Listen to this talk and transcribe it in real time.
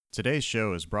Today's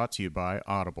show is brought to you by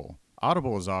Audible.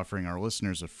 Audible is offering our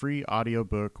listeners a free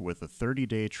audiobook with a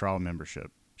 30-day trial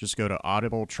membership. Just go to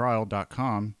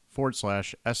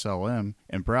audibletrial.com/SLM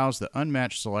and browse the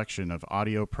unmatched selection of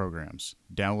audio programs.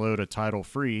 Download a title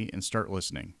free and start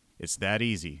listening. It's that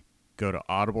easy. Go to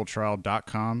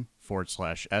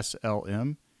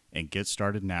audibletrial.com/SLM and get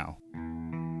started now.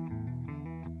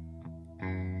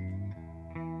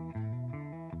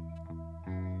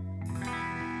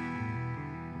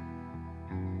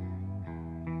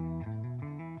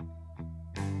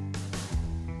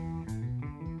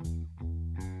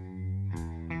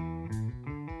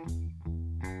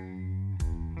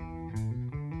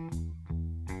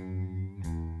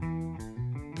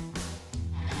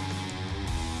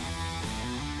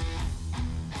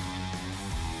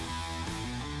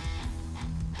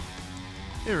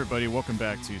 Hey everybody, welcome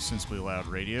back to Sensibly Loud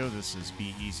Radio. This is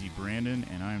Be Easy Brandon,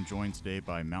 and I am joined today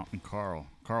by Mountain Carl.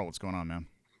 Carl, what's going on, man?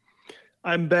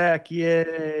 I'm back,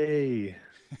 yay!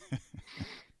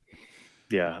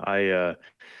 Yeah, I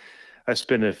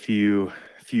spent a few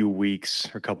weeks,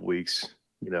 or a couple weeks,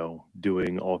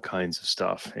 doing all kinds of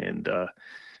stuff, and I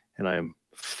am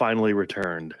finally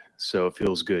returned. So it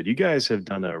feels good. You guys have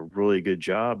done a really good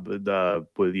job with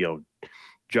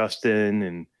Justin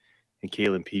and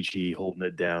Kaylin Peachy holding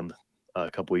it down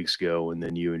a couple weeks ago, and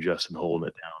then you and Justin holding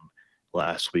it down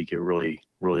last week. It really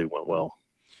went well.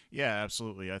 Yeah,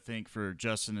 absolutely. I think for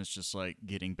Justin, it's just like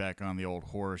getting back on the old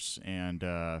horse, and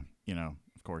of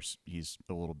course, he's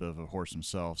a little bit of a horse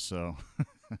himself. So,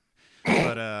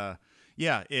 but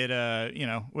yeah,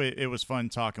 it was fun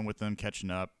talking with him, catching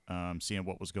up, seeing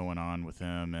what was going on with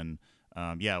him, and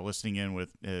listening in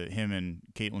with him and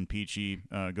Caitlin Peachy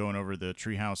going over the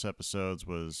Treehouse episodes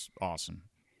was awesome.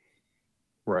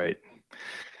 Right.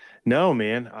 No,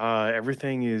 man.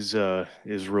 Everything is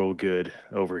real good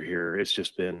over here. It's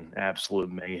just been absolute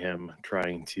mayhem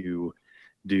trying to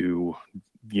do,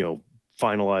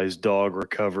 finalize dog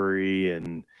recovery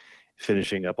and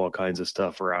finishing up all kinds of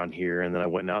stuff around here. And then I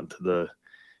went out into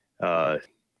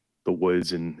the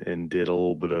woods and did a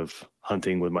little bit of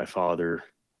hunting with my father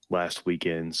last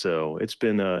weekend. So it's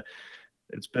been a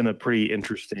pretty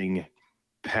interesting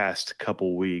past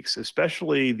couple weeks,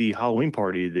 especially the Halloween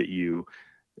party that you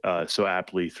so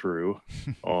aptly threw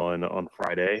on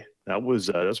Friday.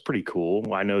 That's pretty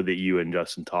cool. I know that you and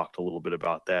Justin talked a little bit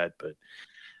about that, but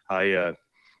I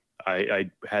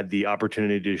had the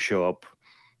opportunity to show up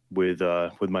with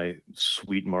my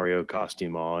sweet Mario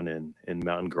costume on, and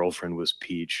Mountain Girlfriend was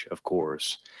Peach, of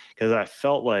course, because I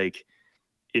felt like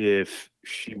if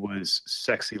she was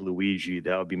sexy Luigi,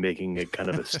 that would be making a kind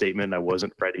of a statement I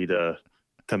wasn't ready to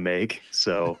make.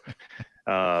 So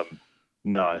no,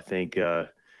 I think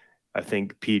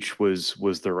Peach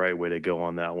was the right way to go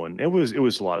on that one. It was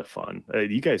a lot of fun.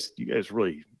 You guys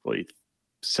really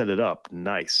set it up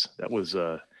nice. That was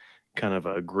kind of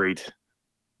a great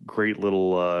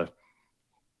little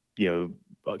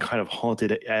kind of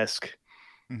haunted-esque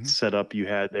setup you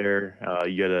had there.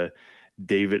 You had a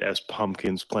David S.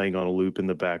 Pumpkins playing on a loop in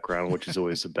the background, which is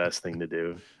always the best thing to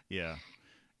do. Yeah,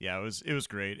 it was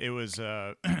great. It was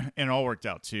and it all worked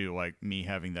out too. Like me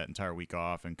having that entire week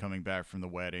off and coming back from the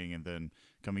wedding, and then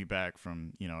coming back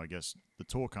from I guess the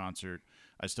Tool concert.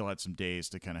 I still had some days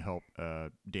to kind of help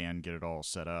Dan get it all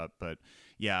set up. But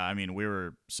yeah, I mean, we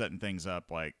were setting things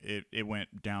up like it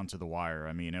went down to the wire.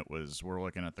 I mean, we're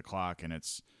looking at the clock and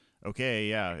it's okay.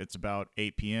 Yeah, it's about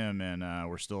 8 p.m. and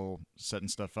we're still setting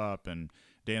stuff up. And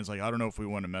Dan's like, I don't know if we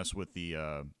want to mess with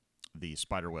the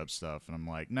spiderweb stuff, and I'm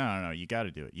like, no, you got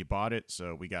to do it. You bought it,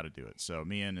 so we got to do it. So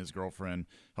me and his girlfriend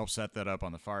helped set that up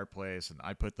on the fireplace, and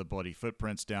I put the bloody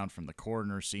footprints down from the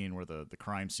coroner scene where the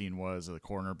crime scene was, the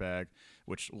coroner bag,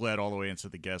 which led all the way into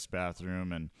the guest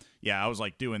bathroom. And yeah, I was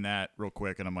like doing that real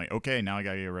quick, and I'm like, okay, now I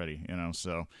got to get ready,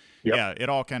 So Yep. yeah, it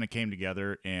all kind of came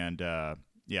together, and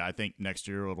yeah, I think next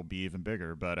year it'll be even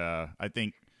bigger. But I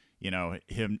think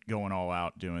him going all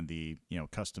out doing the,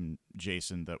 custom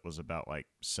Jason that was about like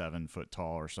 7 foot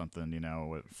tall or something,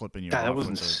 flipping you God, off. that was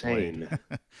with insane. The blade.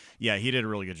 Yeah, he did a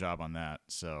really good job on that.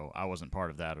 So I wasn't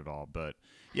part of that at all. But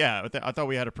yeah, I thought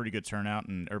we had a pretty good turnout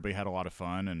and everybody had a lot of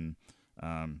fun and,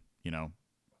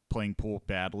 playing pool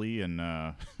badly and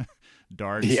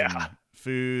darts Yeah. and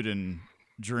food and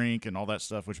drink and all that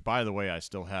stuff, which by the way, I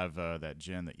still have that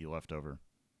gin that you left over.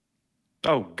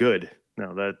 Oh, good.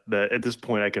 No, that at this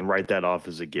point I can write that off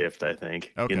as a gift, I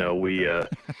think. Okay. We okay.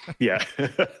 yeah.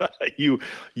 you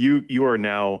are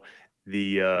now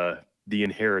the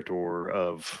inheritor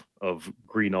of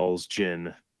Greenall's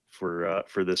gin for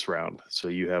this round. So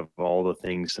you have all the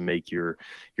things to make your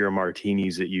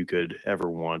martinis that you could ever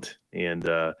want. And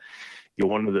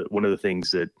one of the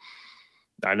things that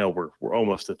I know we're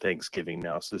almost to Thanksgiving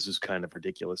now, so this is kind of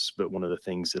ridiculous. But one of the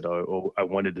things that I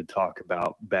wanted to talk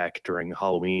about back during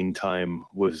Halloween time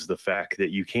was the fact that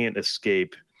you can't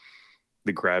escape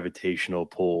the gravitational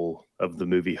pull of the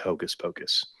movie Hocus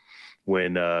Pocus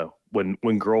when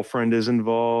girlfriend is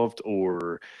involved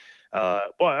or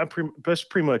that's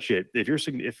pretty much it.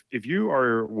 If you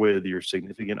are with your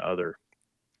significant other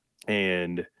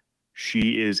and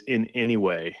she is in any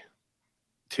way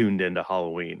tuned into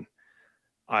Halloween,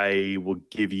 I will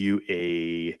give you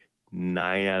a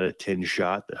 9 out of 10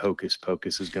 shot that Hocus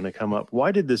Pocus is going to come up.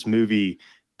 Why did this movie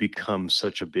become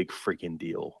such a big freaking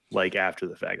deal? Like after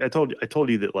the fact, I told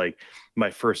you that like my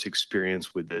first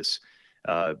experience with this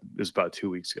it was about 2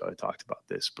 weeks ago. I talked about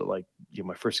this, but like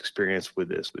my first experience with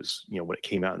this was when it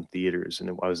came out in theaters,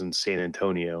 and I was in San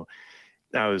Antonio.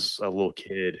 I was a little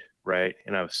kid, right,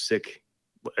 and I was sick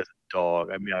as a dog.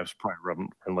 I mean, I was probably running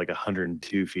like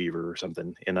 102 fever or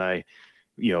something, and I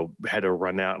had to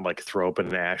run out and like throw up in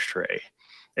an ashtray.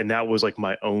 And that was like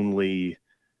my only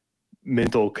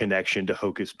mental connection to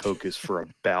Hocus Pocus for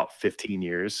about 15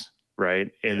 years.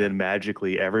 Right. And Yeah. then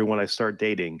magically everyone I start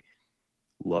dating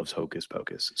loves Hocus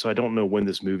Pocus. So I don't know when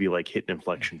this movie like hit an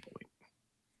inflection point.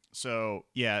 So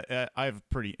yeah, I have a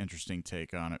pretty interesting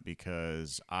take on it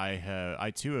because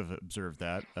I too have observed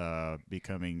that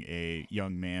becoming a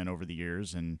young man over the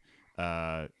years and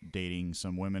dating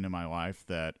some women in my life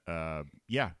that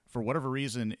yeah, for whatever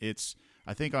reason, it's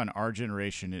I think on our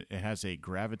generation it has a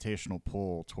gravitational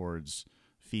pull towards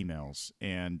females,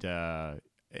 and I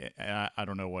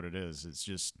don't know what it is. It's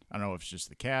just I don't know if it's just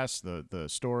the cast, the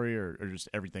story, or just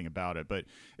everything about it. But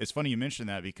it's funny you mentioned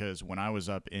that because when I was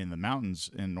up in the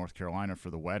mountains in North Carolina for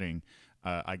the wedding,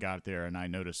 I got there and I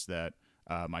noticed that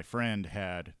my friend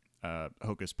had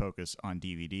Hocus Pocus on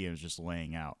DVD and was just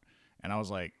laying out, and I was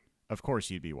like, "Of course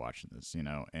you'd be watching this, you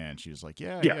know?" And she was like,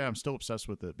 "Yeah, Yeah. yeah, I'm still obsessed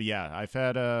with it." But yeah, I've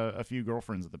had a few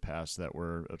girlfriends in the past that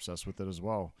were obsessed with it as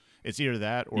well. It's either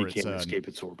that You or it's can't escape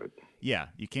its orbit. yeah,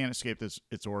 you can't escape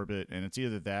its orbit, and it's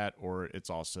either that or it's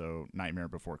also Nightmare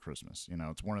Before Christmas. You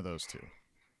know, it's one of those two.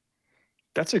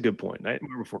 That's a good point.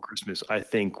 Nightmare Before Christmas, I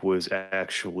think, was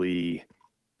actually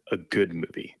a good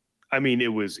movie. I mean,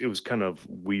 it was kind of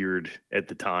weird at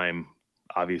the time.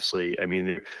 Obviously, I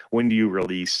mean, when do you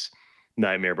release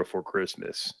Nightmare Before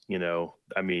Christmas?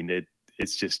 I mean,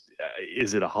 it's just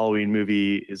is it a Halloween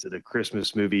movie? Is it a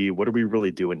Christmas movie? What are we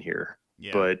really doing here?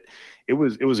 Yeah, But it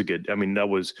was a good. I mean, that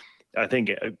was I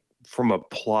think from a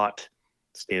plot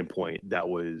standpoint, that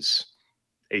was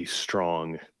a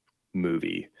strong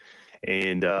movie.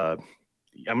 And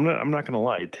I'm not gonna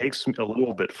lie, it takes a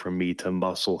little bit for me to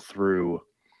muscle through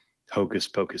Hocus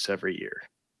Pocus every year.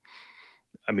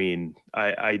 I mean,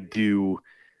 I do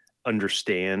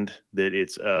understand that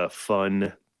it's a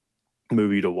fun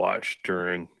movie to watch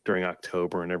during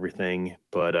October and everything,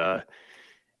 but I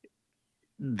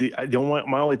don't want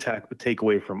my only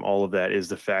takeaway from all of that is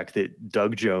the fact that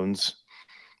Doug Jones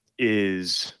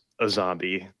is a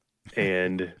zombie,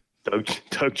 and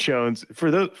Doug Jones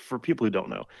for people who don't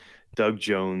know, Doug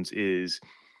Jones is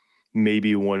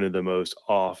maybe one of the most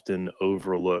often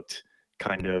overlooked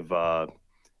kind of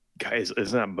guys.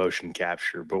 It's not motion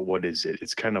capture, but what is it?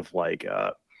 It's kind of like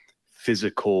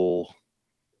physical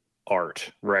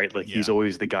art, right? Like he's yeah,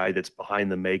 always the guy that's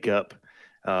behind the makeup.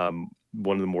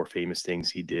 One of the more famous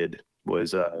things he did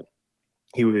was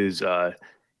he was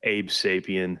Abe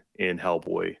Sapien in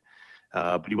Hellboy,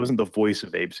 but he wasn't the voice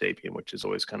of Abe Sapien, which is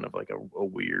always kind of like a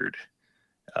weird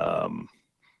um,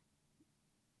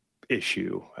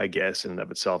 issue, I guess, in and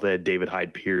of itself. They had David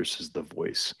Hyde Pierce as the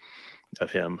voice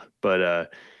of him,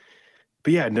 but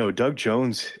yeah, no, Doug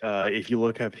Jones. If you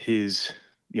look up his,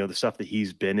 the stuff that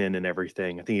he's been in and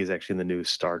everything, I think he's actually in the new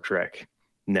Star Trek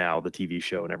now, the TV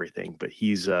show and everything. But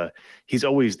he's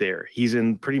always there. He's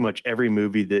in pretty much every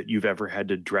movie that you've ever had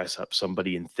to dress up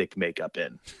somebody in thick makeup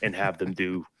in and have them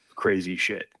do crazy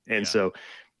shit. And yeah, so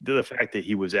the fact that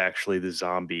he was actually the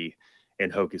zombie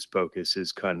in Hocus Pocus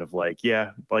is kind of like,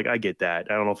 yeah, like I get that.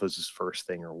 I don't know if it was his first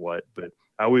thing or what, but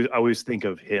I always think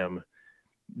of him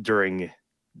during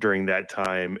during that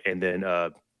time. And then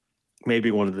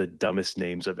maybe one of the dumbest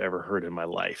names I've ever heard in my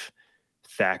life,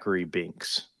 Thackeray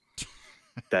Binks.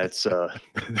 That's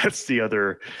that's the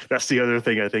other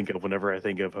thing I think of whenever I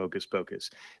think of Hocus Pocus.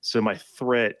 So my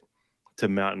threat to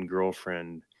Mountain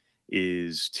Girlfriend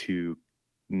is to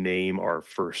name our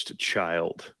first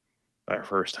child, our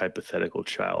first hypothetical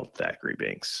child, Thackeray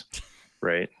Binks.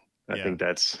 Right? I yeah. think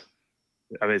that's.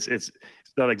 I mean, it's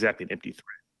not exactly an empty threat.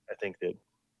 I think that.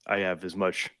 I have as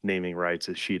much naming rights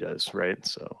as she does, right?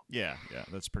 So Yeah, yeah,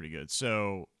 that's pretty good.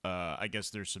 So I guess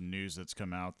there's some news that's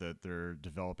come out that they're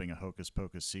developing a Hocus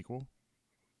Pocus sequel.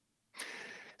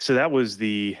 that was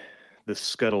the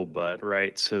scuttlebutt,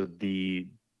 right? So the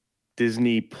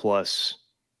Disney Plus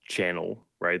channel,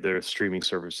 right? Their streaming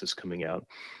service is coming out.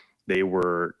 They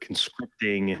were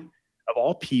conscripting, of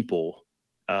all people,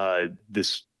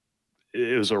 this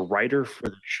it was a writer for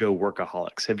the show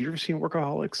Workaholics. Have you ever seen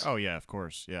Workaholics? Oh yeah, of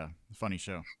course. Yeah, funny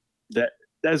show. That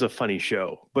that is a funny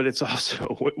show, but it's also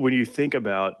when you think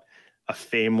about a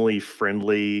family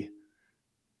friendly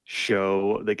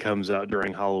show that comes out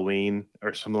during Halloween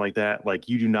or something like that, like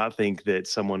you do not think that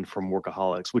someone from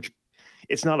Workaholics, which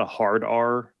it's not a hard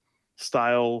R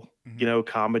style, Hmm.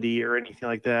 comedy or anything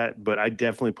like that, but I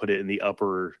definitely put it in the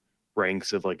upper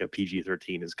ranks of like a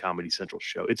PG-13 as Comedy Central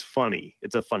show. It's funny.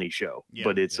 It's a funny show, Yeah,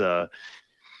 but it's yeah.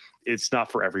 it's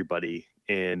not for everybody.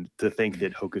 And to think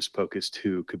that Hocus Pocus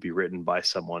 2 could be written by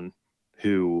someone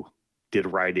who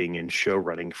did writing and show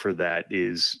running for that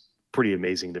is pretty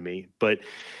amazing to me. But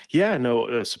yeah,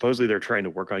 no, supposedly they're trying to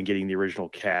work on getting the original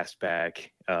cast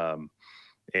back. And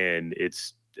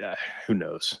it's who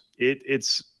knows?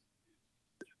 It's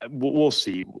we'll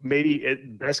see. Maybe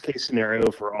best case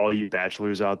scenario for all you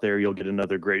bachelors out there, you'll get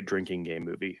another great drinking game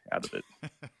movie out of it.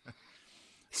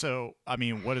 So, I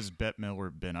mean, what has Bette Miller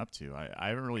been up to? I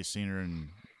haven't really seen her in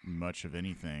much of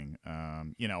anything.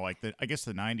 Like I guess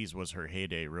the '90s was her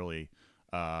heyday, really,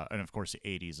 and of course the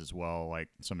 '80s as well. Like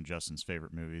some of Justin's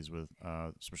favorite movies, with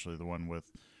especially the one with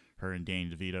her and Danny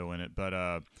DeVito in it.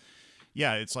 But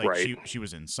yeah, it's like Right. she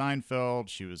was in Seinfeld.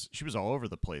 She was all over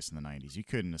the place in the '90s. You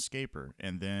couldn't escape her.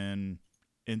 And then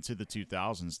into the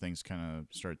 2000s, things kind of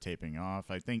started taping off.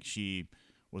 I think she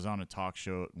was on a talk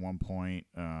show at one point.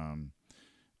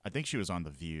 I think she was on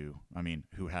The View. I mean,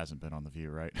 who hasn't been on The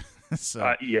View, right?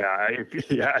 So Yeah,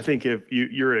 yeah. I think if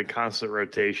you're in a constant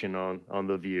rotation on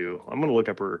the View, I'm gonna look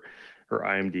up her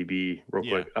IMDb real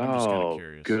yeah, quick. I'm just kind of Oh,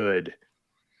 curious. good.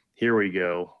 Here we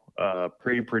go.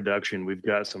 Pre-production. We've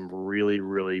got some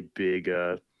really big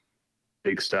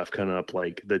stuff coming up,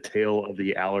 like The Tale of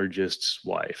the Allergist's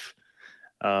Wife.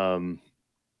 Um,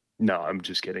 no, I'm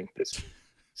just kidding.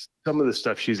 Some of the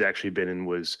stuff she's actually been in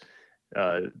was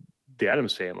uh, the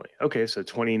Adams Family. Okay, so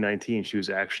 2019, she was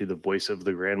actually the voice of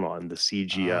the grandma in the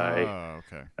CGI Oh,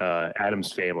 okay.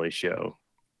 Adams Family show.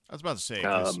 I was about to say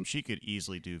because Um, she could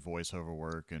easily do voiceover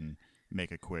work and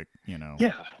make a quick,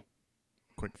 yeah,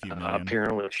 quick few million.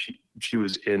 apparently she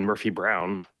was in Murphy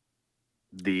Brown.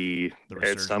 The The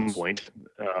at some resurgence. point,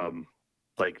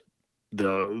 like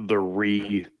the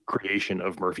recreation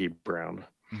of Murphy Brown.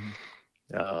 Hmm.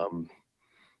 Um,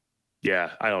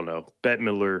 yeah, I don't know. Bette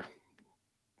Midler,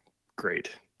 great.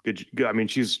 Good. I mean,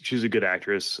 she's a good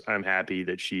actress. I'm happy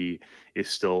that she is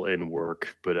still in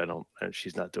work, but I don't.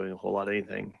 She's not doing a whole lot of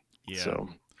anything. Yeah, So,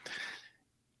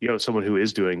 someone who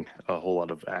is doing a whole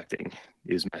lot of acting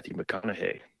is Matthew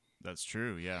McConaughey, that's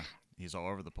true. Yeah, he's all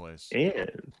over the place.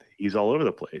 and he's all over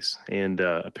the place. And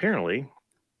apparently,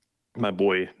 my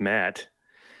boy Matt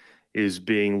is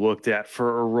being looked at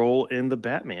for a role in the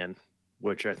Batman,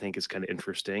 which I think is kind of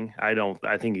interesting. I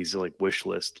think he's like wish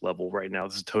list level right now.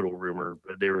 This is a total rumor,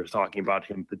 but they were talking about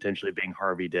him potentially being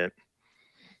Harvey Dent.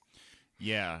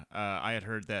 Yeah, I had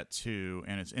heard that too,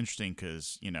 and it's interesting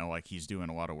because like he's doing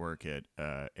a lot of work at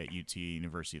UT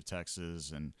University of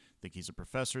Texas, and I think he's a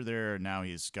professor there. Now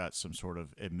he's got some sort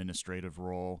of administrative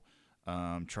role,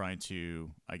 trying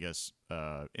to, I guess,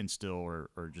 instill or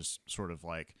just sort of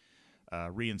like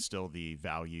reinstill the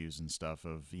values and stuff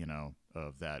of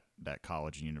of that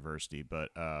college and university. But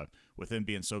with him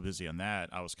being so busy on that,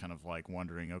 I was kind of like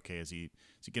wondering, okay, is he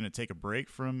going to take a break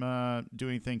from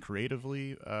doing anything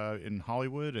creatively in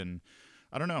Hollywood? And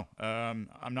I don't know.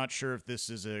 I'm not sure if this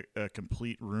is a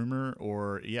complete rumor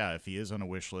or yeah, if he is on a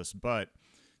wish list. But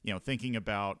thinking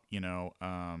about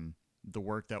the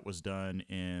work that was done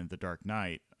in The Dark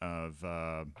Knight of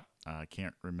I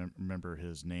can't remember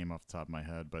his name off the top of my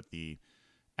head, but the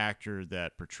actor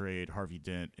that portrayed Harvey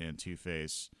Dent in Two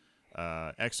Face,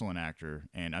 excellent actor,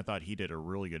 and I thought he did a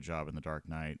really good job in The Dark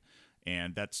Knight.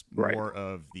 And that's Right. more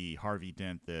of the Harvey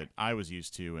Dent that I was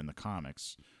used to in the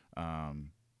comics. Um,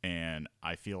 and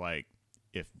I feel like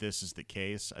if this is the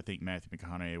case, I think Matthew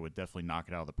McConaughey would definitely knock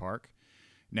it out of the park.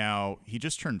 Now he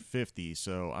just turned 50,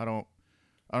 so I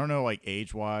don't know, like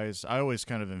age wise. I always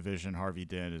kind of envision Harvey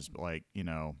Dent as like in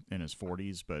his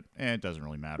 40s, but it doesn't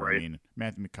really matter. I Right. mean,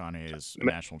 Matthew McConaughey is a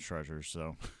national treasure,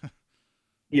 so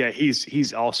Yeah,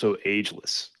 he's also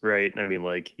ageless, right? I mean,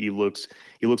 like he looks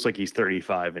like he's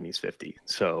 35 and he's 50.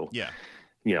 So, yeah.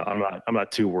 I'm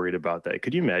not too worried about that.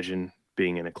 Could you imagine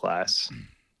being in a class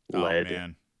Oh led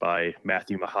man. by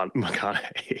Matthew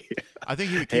McConaughey. I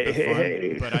think he would keep Hey, it hey, fun,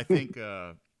 hey. but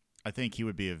I think he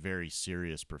would be a very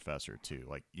serious professor too.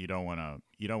 Like you don't want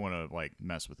to like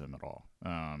mess with him at all.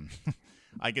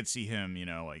 I could see him,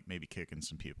 like maybe kicking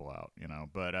some people out,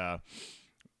 but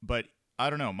I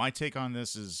don't know. My take on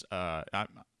this is,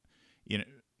 you know,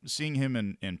 seeing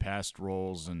him in past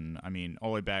roles, and I mean,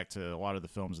 all the way back to a lot of the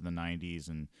films in the '90s,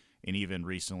 and even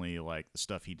recently, like the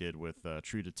stuff he did with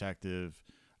True Detective.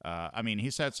 I mean,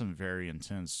 he's had some very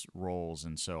intense roles,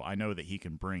 and so I know that he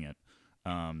can bring it,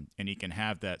 and he can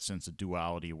have that sense of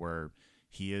duality where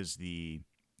he is the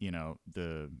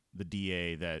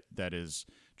DA that is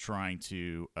trying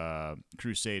to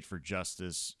crusade for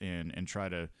justice and try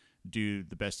to do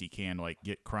the best he can, like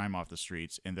get crime off the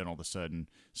streets, and then all of a sudden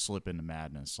slip into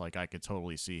madness. Like I could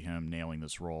totally see him nailing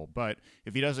this role. But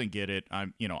if he doesn't get it,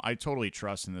 I totally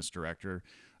trust in this director,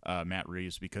 Matt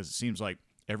Reeves, because it seems like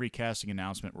every casting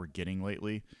announcement we're getting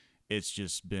lately, it's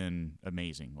just been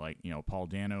amazing. Like Paul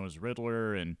Dano as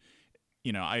Riddler, and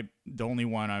the only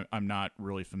one I'm not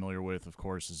really familiar with, of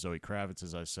course, is Zoe Kravitz,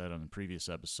 as I said on the previous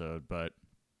episode, but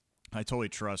I totally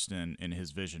trust in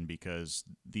his vision because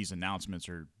these announcements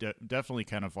are definitely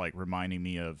kind of like reminding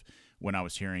me of when I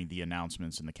was hearing the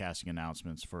announcements and the casting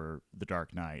announcements for The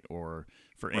Dark Knight or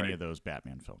for any Right. of those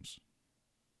Batman films.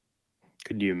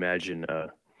 Could you imagine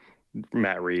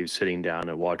Matt Reeves sitting down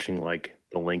and watching like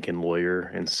the Lincoln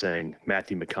Lawyer and saying,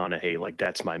 Matthew McConaughey, like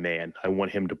that's my man. I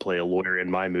want him to play a lawyer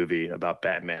in my movie about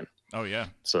Batman. Oh yeah,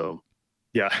 So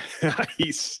yeah,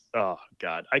 he's oh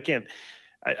god, I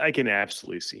can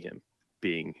absolutely see him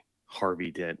being Harvey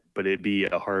Dent, but it'd be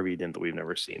a Harvey Dent that we've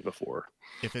never seen before.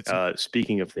 if it's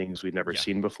Speaking of things we've never yeah,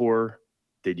 seen before,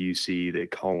 did you see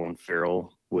that Colin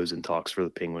Farrell was in talks for the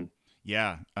Penguin?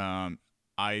 yeah.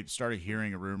 I started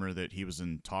hearing a rumor that he was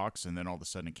in talks, and then all of a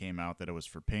sudden it came out that it was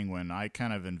for Penguin. I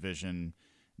kind of envision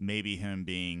maybe him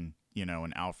being,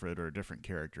 an Alfred or a different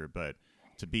character, but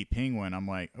to be Penguin, I'm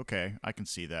like, okay, I can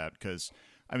see that because,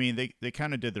 I mean, they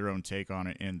kind of did their own take on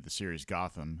it in the series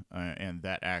Gotham, and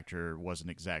that actor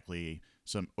wasn't exactly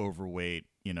some overweight,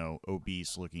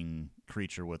 obese looking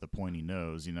creature with a pointy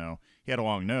nose. He had a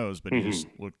long nose, but he Hmm. just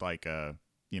looked like your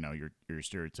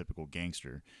stereotypical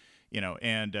gangster,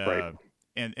 and Right.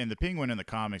 and the Penguin in the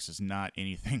comics is not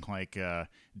anything like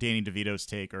Danny DeVito's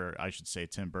take, or I should say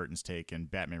Tim Burton's take in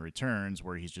Batman Returns,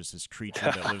 where he's just this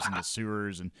creature that lives in the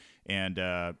sewers, and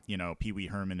Pee Wee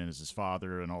Herman is his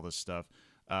father, and all this stuff.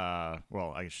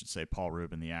 Well, I should say Paul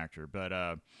Rubin, the actor,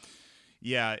 but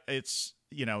yeah, it's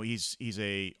he's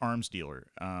a arms dealer.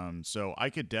 So I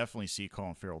could definitely see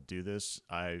Colin Farrell do this.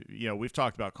 We've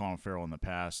talked about Colin Farrell in the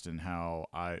past and how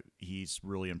he's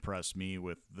really impressed me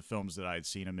with the films that I'd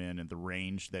seen him in and the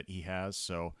range that he has.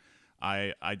 So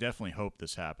I definitely hope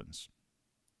this happens.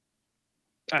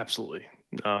 Absolutely.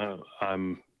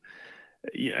 I'm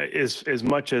yeah, as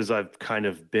much as I've kind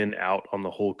of been out on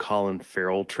the whole Colin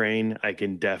Farrell train, I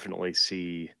can definitely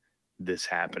see this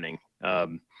happening.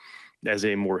 As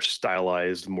a more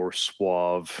stylized, more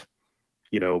suave,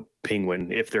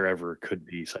 penguin, if there ever could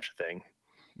be such a thing.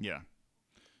 Yeah.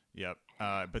 Yep.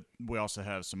 But we also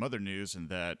have some other news in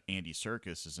that Andy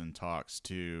Serkis is in talks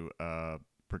to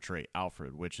portray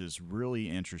Alfred, which is really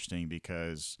interesting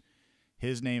because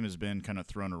his name has been kind of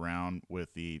thrown around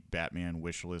with the Batman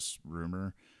wish list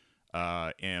rumor.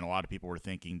 And a lot of people were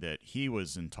thinking that he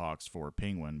was in talks for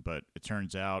Penguin, but it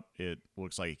turns out it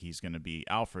looks like he's going to be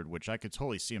Alfred, which I could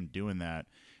totally see him doing that.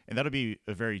 And that'll be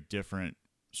a very different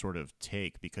sort of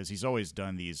take because he's always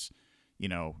done these,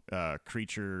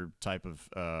 creature type of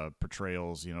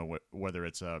portrayals, whether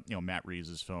it's, Matt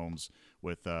Reeves' films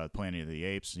with Planet of the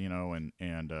Apes,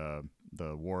 and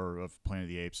the War of Planet of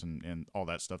the Apes and all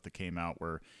that stuff that came out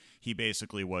where he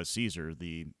basically was Caesar,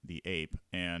 the ape.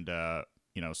 And,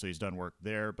 so he's done work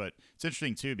there. But it's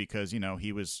interesting too because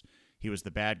he was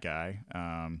the bad guy,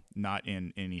 not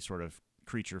in any sort of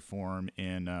creature form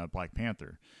in Black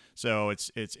Panther. So it's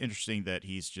interesting that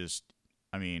he's just.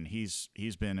 I mean, he's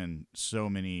been in so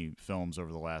many films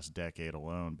over the last decade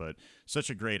alone, but such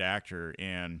a great actor.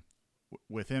 And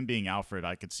with him being Alfred,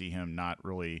 I could see him not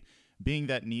really being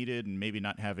that needed and maybe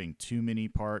not having too many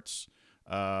parts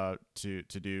to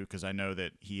do because I know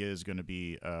that he is going to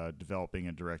be developing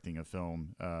and directing a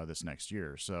film this next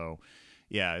year. So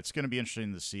yeah, it's going to be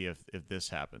interesting to see if this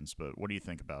happens. But what do you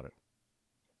think about it?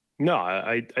 No,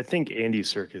 I think Andy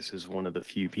Serkis is one of the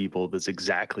few people that's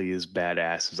exactly as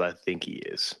badass as I think he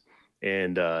is.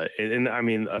 And I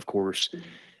mean, of course,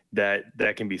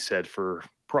 that can be said for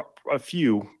a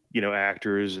few,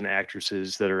 actors and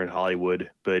actresses that are in Hollywood,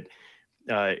 but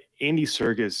Andy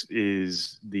Serkis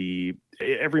is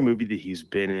every movie that he's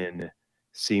been in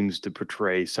seems to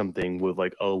portray something with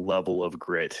like a level of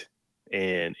grit,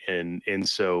 and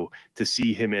so to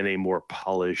see him in a more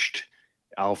polished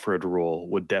Alfred role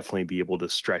would definitely be able to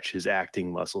stretch his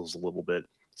acting muscles a little bit,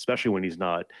 especially when he's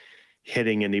not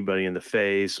hitting anybody in the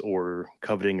face or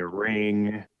coveting a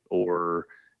ring or,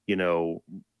 you know,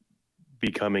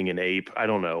 becoming an ape. I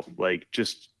don't know, like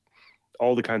just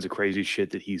all the kinds of crazy shit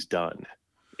that he's done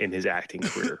in his acting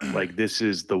career. Like this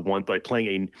is the one, like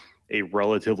playing a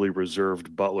relatively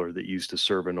reserved butler that used to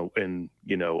serve in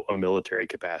you know a military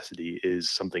capacity is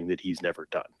something that he's never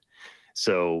done.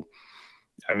 So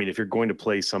I mean, if you're going to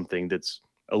play something that's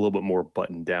a little bit more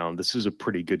buttoned down, this is a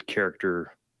pretty good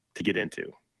character to get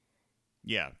into.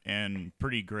 Yeah, and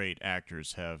pretty great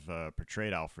actors have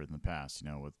portrayed Alfred in the past. You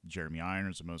know, with Jeremy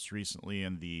Irons most recently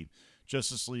in the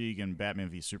Justice League and Batman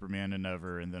v Superman and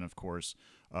Ever, and then of course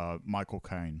Michael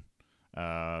Caine,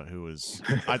 who was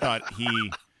I thought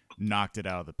he knocked it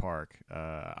out of the park.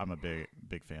 I'm a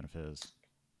big fan of his.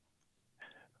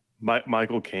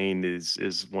 Michael Caine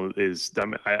is one is I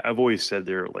mean, I've always said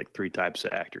there are like three types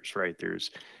of actors, right?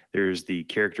 There's the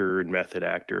character and method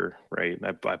actor, right?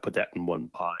 I put that in one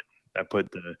pot. I put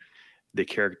the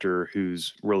character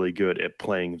who's really good at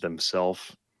playing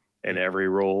themselves in Mm-hmm. every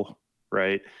role,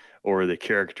 right? Or the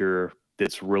character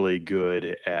that's really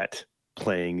good at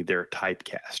playing their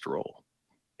typecast role.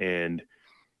 And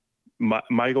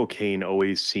Michael Caine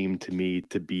always seemed to me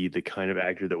to be the kind of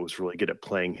actor that was really good at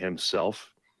playing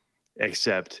himself,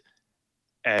 except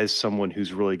as someone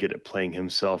who's really good at playing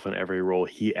himself in every role,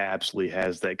 he absolutely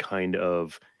has that kind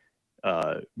of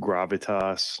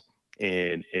gravitas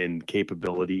and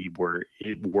capability where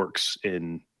it works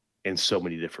in so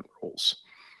many different roles.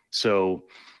 So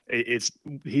it's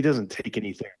he doesn't take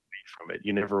anything away from it.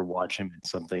 You never watch him in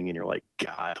something and you're like,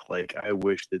 God, like I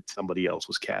wish that somebody else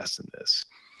was cast in this.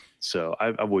 So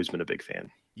I've always been a big fan.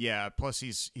 Yeah, plus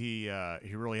he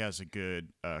really has a good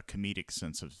comedic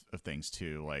sense of things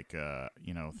too. Like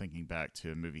you know, thinking back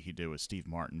to a movie he did with Steve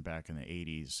Martin back in the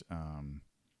 '80s.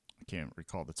 I can't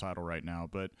recall the title right now,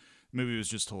 but the movie was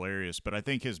just hilarious. But I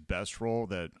think his best role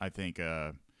that I think,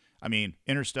 I mean,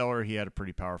 Interstellar, he had a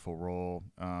pretty powerful role,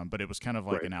 but it was kind of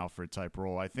like Right. an Alfred type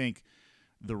role. I think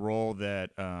the role that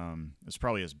is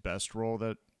probably his best role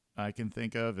that I can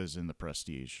think of is in The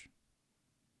Prestige.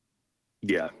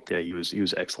 Yeah, yeah, he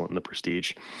was excellent in The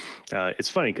Prestige. It's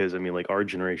funny because I mean, like our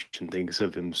generation thinks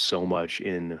of him so much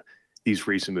in these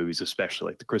recent movies, especially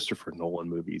like the Christopher Nolan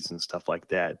movies and stuff like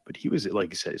that. But he was,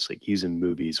 like you said, it's like he's in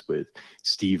movies with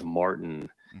Steve Martin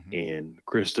Hmm. and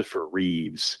Christopher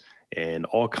Reeves and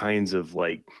all kinds of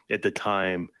like at the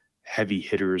time heavy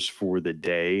hitters for the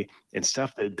day and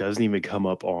stuff that doesn't even come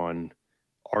up on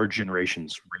our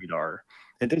generation's radar.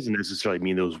 It doesn't necessarily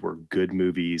mean those were good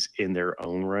movies in their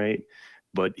own right,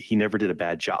 but he never did a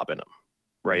bad job in them,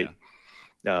 right?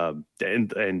 Yeah.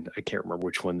 And I can't remember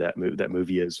which one that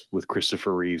movie is with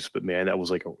Christopher Reeves, but man, that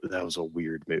was a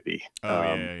weird movie. Oh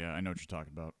yeah, yeah, yeah. I know what you're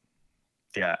talking about.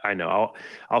 Yeah, I know.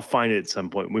 I'll find it at some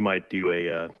point. We might do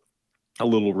a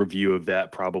little review of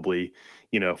that probably.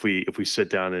 You know, if we sit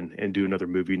down and do another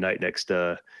movie night next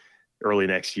early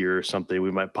next year or something,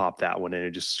 we might pop that one in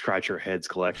and just scratch our heads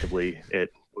collectively at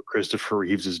what Christopher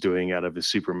Reeves is doing out of his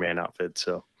Superman outfit.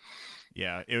 So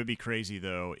Yeah, it would be crazy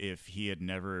though if he had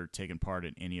never taken part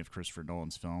in any of Christopher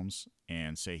Nolan's films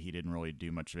and say he didn't really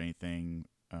do much of anything,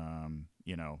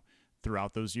 you know,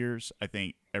 throughout those years. I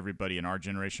think everybody in our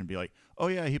generation would be like, "Oh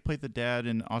yeah, he played the dad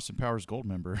in Austin Powers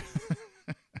Goldmember."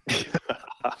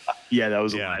 yeah, that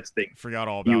was the Yeah, last thing forgot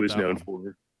all he about was that known one.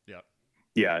 for. Yeah.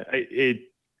 Yeah, it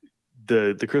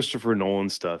the Christopher Nolan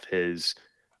stuff has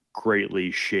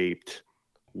greatly shaped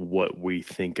what we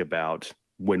think about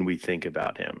when we think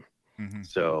about him. Hmm.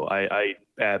 So I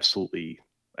absolutely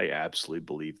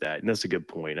believe that, and that's a good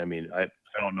point. I mean, I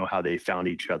don't know how they found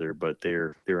each other, but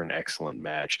they're an excellent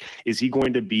match. Is he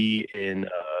going to be in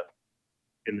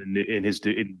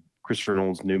Christopher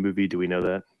Nolan's new movie? Do we know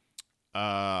that?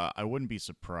 I wouldn't be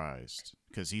surprised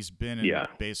because he's been in Yeah,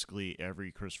 basically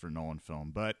every Christopher Nolan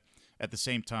film. But at the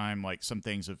same time, like some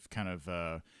things have kind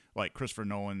of like Christopher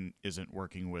Nolan isn't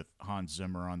working with Hans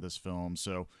Zimmer on this film,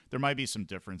 so there might be some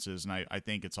differences. And I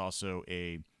think it's also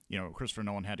a you know Christopher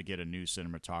Nolan had to get a new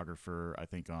cinematographer. I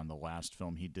think on the last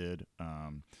film he did.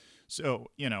 So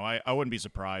you know I wouldn't be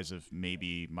surprised if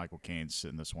maybe Michael Caine's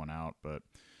sitting this one out, but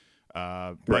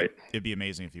right. it'd be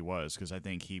amazing if he was because I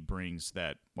think he brings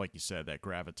that, like you said, that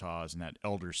gravitas and that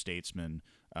elder statesman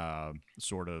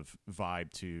sort of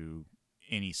vibe to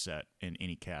any set and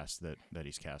any cast that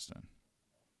he's cast in.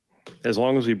 As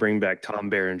long as we bring back Tom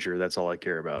Berenger, that's all I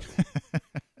care about.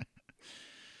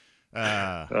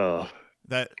 uh, Oh,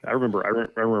 that I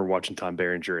remember watching Tom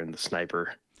Berenger and the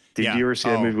Sniper. Did yeah. you ever see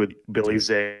that movie Oh, with Billy dude.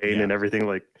 Zane and Yeah. everything?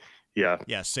 Like, yeah,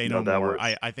 Yeah, Say no, No that More.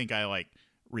 was I think I like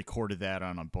recorded that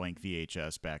on a blank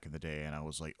VHS back in the day, and I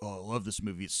was like, oh, I love this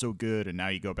movie. It's so good. And now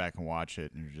you go back and watch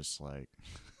it, and you're just like,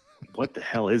 what the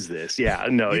hell is this? Yeah,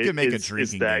 no, you can make a it's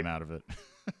drinking that. game out of it.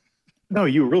 No,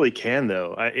 you really can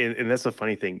though, and that's the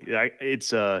funny thing.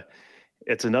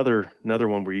 It's another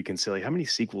one where you can say like, how many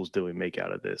sequels do we make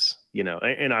out of this? You know,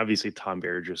 and obviously Tom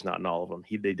Berenger not in all of them.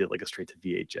 They did like a straight to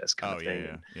VHS kind Oh of yeah, thing, yeah,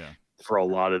 and yeah, for a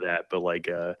lot of that,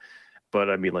 but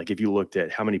I mean, like if you looked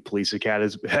at how many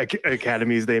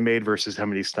academies they made versus how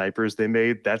many snipers they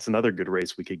made, that's another good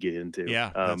race we could get into.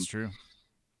 yeah. That's true.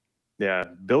 Yeah,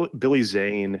 Billy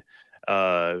Zane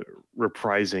uh,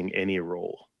 reprising any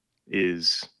role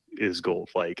is gold.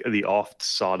 Like the oft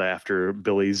sought after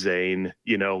Billy Zane,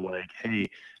 you know, like, hey,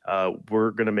 we're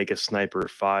gonna make a Sniper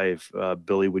 5.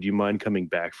 Billy, would you mind coming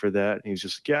back for that? And he's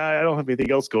just like, yeah, I don't have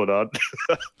anything else going on.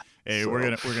 Hey,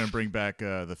 we're So, gonna bring back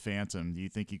the Phantom. Do you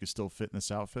think you could still fit in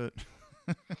this outfit?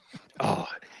 oh,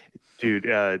 dude,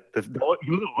 the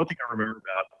one thing I remember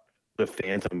about the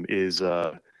Phantom is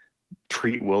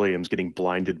Treat Williams getting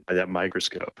blinded by that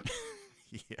microscope.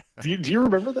 Yeah, Do you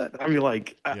remember that? I mean,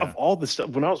 like of yeah, all the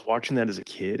stuff when I was watching that as a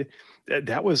kid,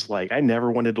 that was like I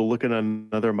never wanted to look at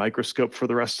another microscope for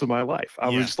the rest of my life. I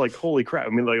was yeah, just like, holy crap! I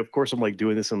mean, like of course I'm like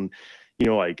doing this in,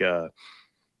 like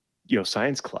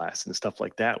science class and stuff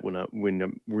like that when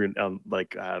we're in,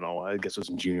 like I don't know, I guess it was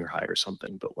in junior high or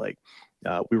something, but like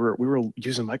we were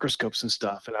using microscopes and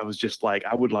stuff, and I was just like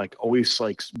I would like always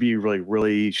like be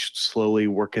really slowly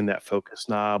working that focus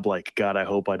knob, like God, I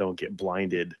hope I don't get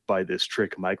blinded by this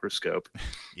trick microscope.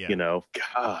 yeah.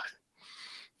 God,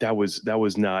 that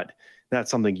was not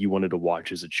something you wanted to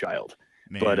watch as a child,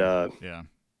 but Man, yeah.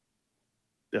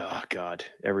 oh God,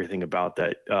 everything about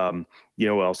that.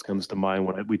 What else comes to mind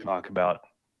when we talk about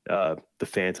the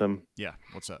Phantom Yeah,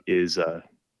 what's up? is the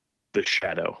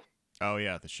Shadow. Oh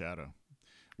yeah, The Shadow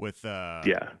with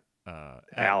Yeah,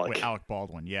 Alec, Alec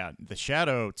Baldwin. Yeah, The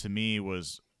Shadow to me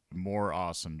was more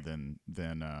awesome than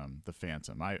The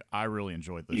Phantom. I really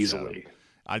enjoyed The Shadow. easily.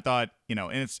 I thought, and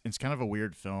it's kind of a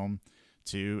weird film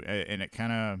too, and it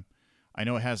kind of, I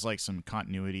know it has like some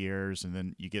continuity errors, and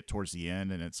then you get towards the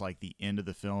end, and it's like the end of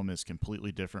the film is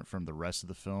completely different from the rest of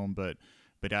the film, but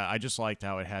I just liked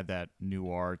how it had that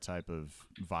noir type of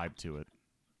vibe to it.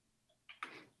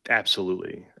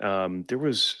 Absolutely.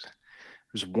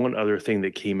 There's one other thing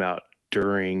that came out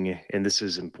during, and this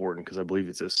is important because I believe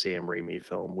it's a Sam Raimi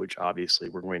film, which obviously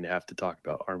we're going to have to talk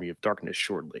about Army of Darkness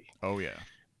shortly. Oh yeah.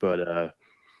 But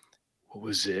what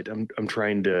was it? I'm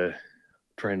trying to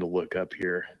look up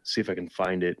here, see if I can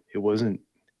find it. It wasn't.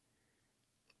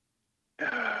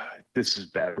 This is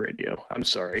bad radio. I'm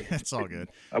sorry. It's all good.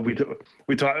 We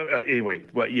we talk anyway.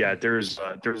 But yeah, there's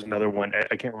another one.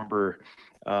 I can't remember.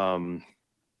 Um,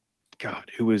 God,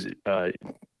 who is it?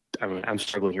 I'm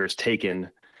struggling here. It's Taken.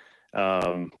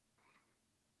 Um,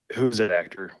 who's that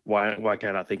actor? Why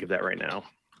can't I think of that right now?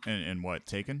 And what,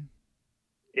 Taken?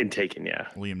 In Taken, yeah,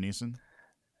 Liam Neeson.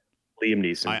 Liam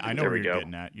Neeson. I know There where we you're go.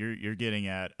 getting at. You're getting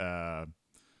at uh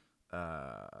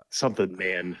Something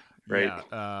man, right?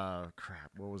 yeah, crap,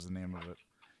 what was the name of it?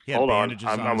 He had Hold on. bandages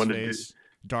I'm on I'm his gonna do face.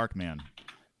 Dark Man.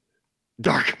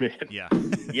 Dark Man. Yeah.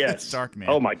 Yes. Dark Man.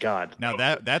 Oh my God. Now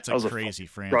that's That a was a crazy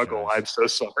struggle. franchise. I'm so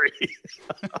sorry.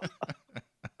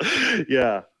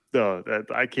 Yeah. No, that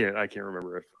I can't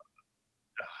remember if.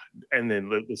 And then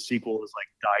the sequel is like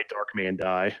Die Dark Man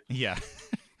Die. Yeah.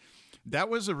 That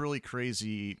was a really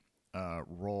crazy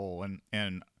role,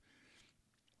 and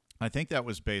I think that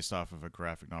was based off of a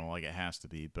graphic novel, like it has to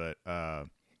be, but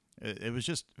it was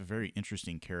just a very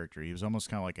interesting character. He was almost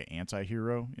kind of like an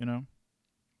anti-hero, you know?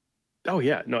 Oh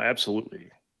yeah, no, absolutely.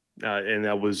 And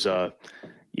that was yeah,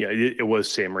 it was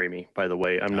Sam Raimi, by the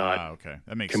way. I'm not Ah, okay.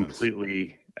 That makes sense.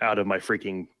 completely out of my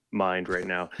freaking mind right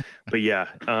now. But yeah,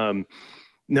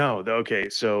 no, okay.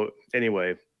 So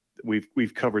anyway,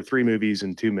 we've covered 3 movies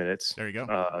in 2 minutes. There you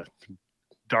go.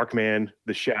 Darkman,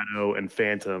 The Shadow, and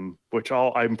Phantom, which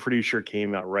all I'm pretty sure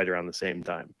came out right around the same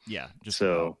time. Yeah, just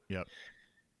about. So, Yep.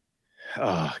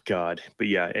 oh God, but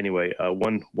yeah. Anyway,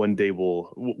 one day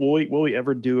will we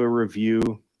ever do a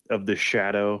review of The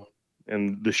Shadow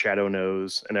and The Shadow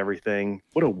Knows and everything?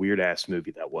 What a weird ass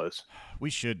movie that was. We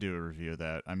should do a review of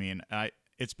that. I mean, I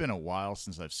it's been a while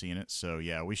since I've seen it, so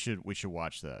yeah, we should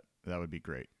watch that. That would be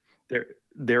great. There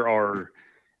there are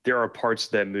there are parts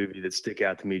of that movie that stick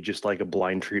out to me just like a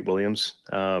blind Treat Williams.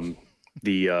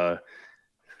 The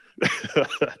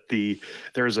the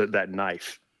there's that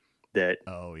knife that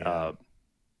Oh yeah. uh,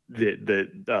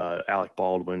 that Alec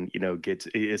Baldwin, gets.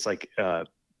 It's like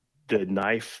the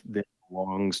knife that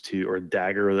belongs to, or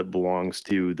dagger that belongs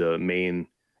to the main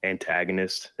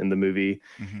antagonist in the movie,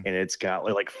 Hmm. and it's got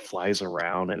like flies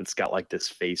around, and it's got like this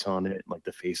face on it, like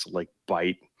the face will like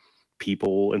bite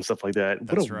people and stuff like that.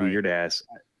 What a That's right. weird ass.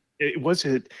 It was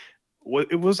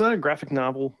a graphic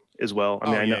novel as well. I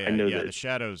mean, Oh I yeah, know yeah, yeah. that. The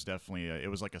Shadows definitely. It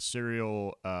was like a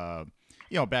serial.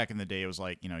 You know, back in the day, it was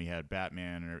like you had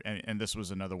Batman, and this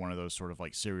was another one of those sort of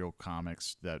like serial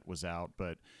comics that was out.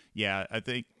 But yeah, I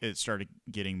think it started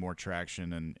getting more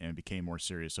traction and became more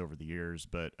serious over the years.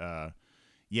 But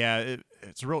yeah,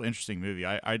 it's a real interesting movie.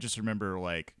 I just remember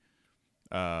like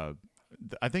uh,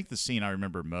 I think the scene I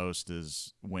remember most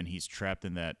is when he's trapped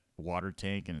in that water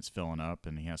tank and it's filling up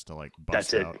and he has to like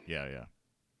That's bust it. out. Yeah, yeah.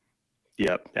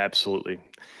 Yep, absolutely.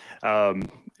 Um,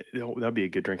 that'd be a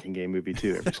good drinking game movie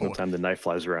too. Every single time the knife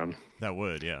flies around, That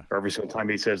would, yeah. or every single time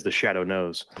he says the shadow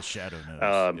knows, The shadow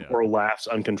knows. Yeah. or laughs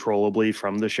uncontrollably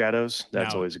from the shadows.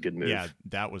 That's Now, always a good yeah, move.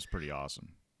 that was pretty awesome.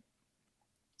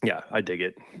 Yeah, I dig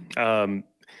it. Um,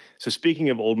 so speaking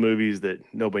of old movies that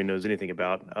nobody knows anything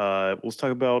about, let's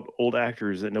talk about old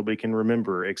actors that nobody can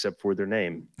remember except for their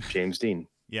name, James Dean.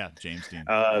 Yeah, James Dean.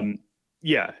 Um,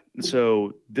 yeah,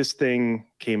 so this thing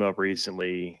came up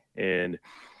recently, and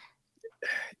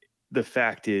the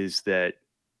fact is that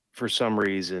for some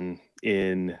reason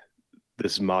in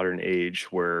this modern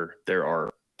age where there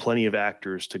are plenty of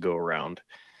actors to go around,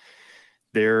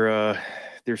 there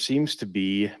there seems to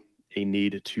be a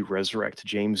need to resurrect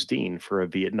James Dean for a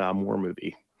Vietnam War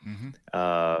movie. Mm-hmm.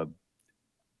 Uh,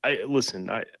 I listen,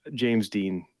 James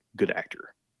Dean, good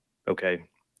actor, okay,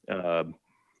 uh,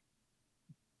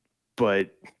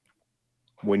 but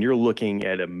when you're looking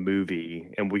at a movie,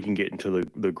 and we can get into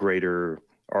the greater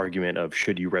argument of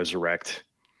should you resurrect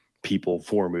people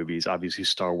for movies. Obviously,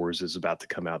 Star Wars is about to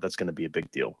come out. That's going to be a big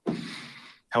deal.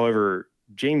 However,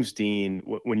 James Dean,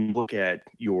 when you look at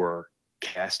your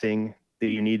casting that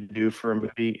you need to do for a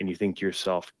movie, and you think to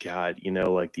yourself, God,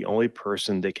 like the only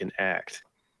person that can act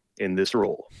in this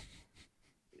role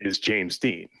is James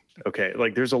Dean. Okay,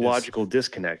 like there's a Is logical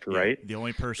disconnect, yeah, right? the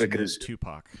only person is Because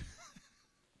Tupac.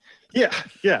 yeah,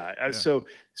 yeah. Yeah. So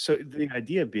the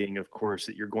idea being, of course,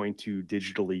 that you're going to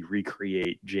digitally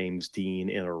recreate James Dean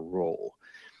in a role.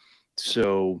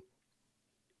 So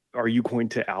are you going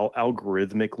to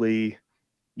algorithmically,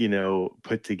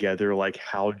 put together like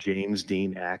how James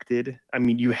Dean acted? I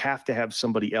mean, you have to have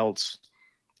somebody else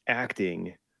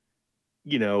acting,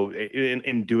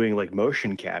 and doing like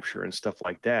motion capture and stuff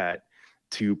like that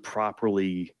to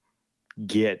properly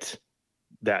get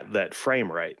that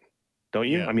frame right. Don't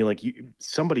you? Yeah. I mean, like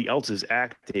somebody else is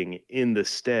acting in the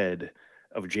stead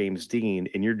of James Dean,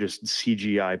 and you're just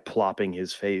CGI plopping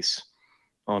his face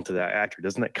onto that actor.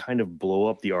 Doesn't that kind of blow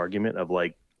up the argument of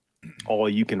like all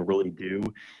you can really do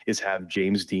is have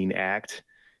James Dean act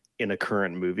in a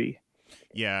current movie?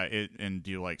 Yeah, and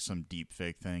do like some deep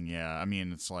fake thing. Yeah. I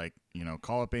mean, it's like,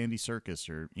 call up Andy Circus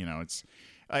or, it's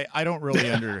I don't really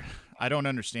I don't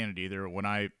understand it either. When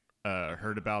I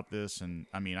heard about this, and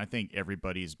I mean, I think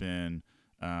everybody's been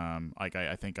like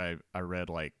I think I read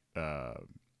like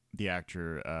the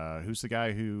actor who's the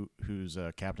guy who's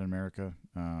Captain America.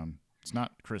 It's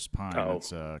not Chris Pine. Oh,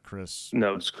 It's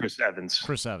no, it's Chris Evans.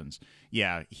 Chris Evans.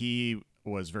 Yeah, he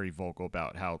was very vocal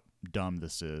about how dumb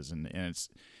this is, and it's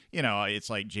it's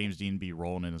like James Dean be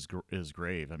rolling in his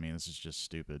grave. I mean, this is just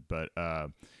stupid. But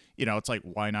it's like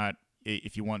why not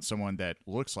if you want someone that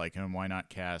looks like him, why not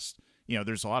cast?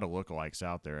 There's a lot of lookalikes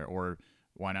out there, or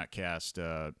why not cast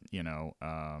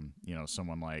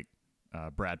someone like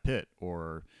Brad Pitt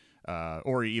or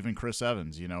even Chris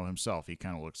Evans, himself. He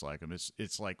kind of looks like him.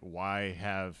 It's like why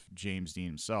have James Dean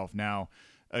himself? Now,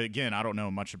 again, I don't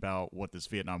know much about what this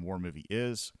Vietnam War movie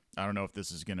is. I don't know if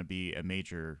this is going to be a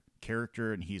major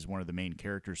character and he's one of the main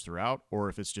characters throughout, or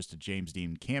if it's just a James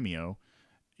Dean cameo.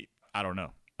 I don't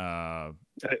know.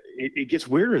 It gets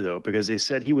weirder though because they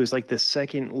said he was like the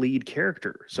second lead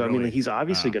character. So I mean, like, Really? he's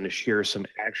obviously Uh, going to share some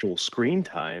actual screen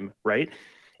time, right?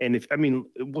 And if I mean,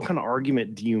 what kind of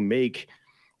argument do you make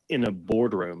in a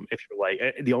boardroom if you're like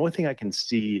the only thing I can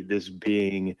see this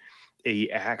being a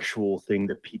actual thing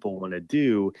that people want to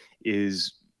do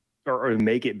is or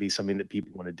make it be something that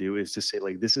people want to do is to say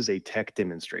like this is a tech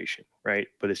demonstration, right?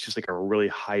 But it's just like a really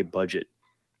high budget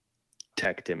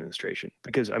tech demonstration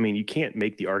because I mean you can't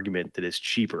make the argument that it's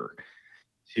cheaper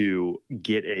to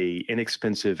get a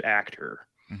inexpensive actor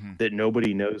mm-hmm. that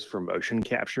nobody knows for motion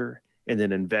capture and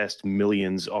then invest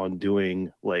millions on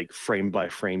doing like frame by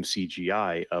frame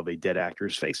CGI of a dead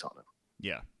actor's face on him.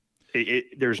 Yeah.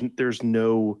 There's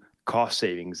no cost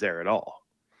savings there at all.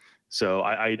 So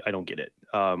I don't get it.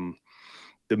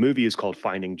 The movie is called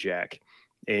Finding Jack,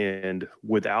 And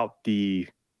without the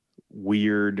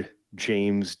weird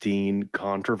James Dean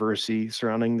controversy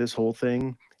surrounding this whole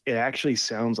thing, it actually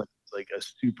sounds like a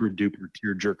super duper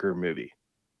tearjerker movie,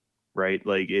 right?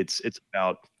 Like it's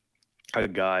about a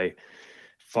guy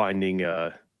finding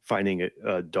a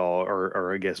dog,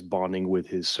 or I guess bonding with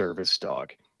his service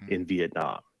dog Mm-hmm. in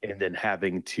Vietnam, and then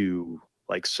having to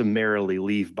like summarily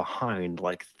leave behind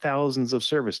like thousands of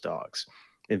service dogs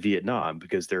in Vietnam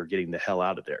because they're getting the hell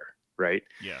out of there, right?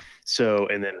 Yeah. So,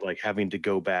 and then like having to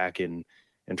go back and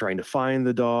trying to find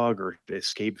the dog or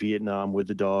escape Vietnam with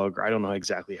the dog. I don't know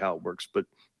exactly how it works, but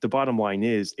the bottom line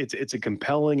is it's a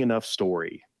compelling enough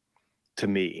story to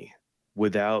me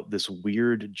without this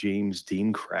weird James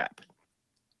Dean crap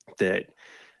that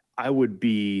I would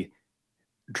be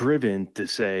driven to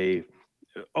say,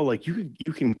 oh, like you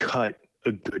can cut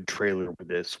a good trailer with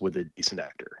this with a decent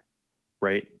actor,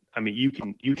 right? I mean,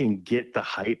 you can get the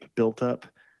hype built up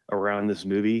around this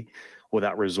movie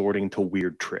without resorting to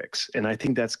weird tricks. And I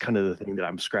think that's kind of the thing that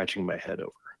I'm scratching my head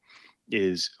over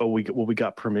is, oh, we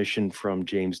got permission from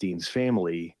James Dean's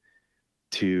family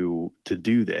to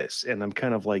do this. And I'm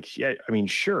kind of like, yeah, I mean,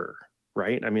 sure,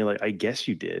 right? I mean, like I guess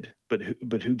you did, but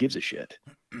who gives a shit?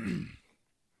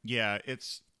 Yeah,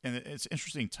 it's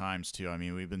interesting times too. I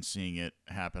mean, we've been seeing it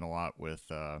happen a lot with,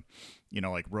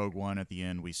 like Rogue One. At the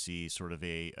end, we see sort of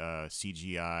a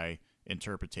CGI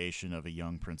interpretation of a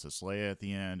young Princess Leia at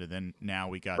the end, and then now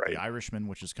we got The Right. Irishman,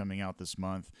 which is coming out this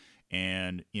month,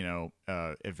 and a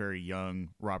very young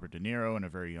Robert De Niro and a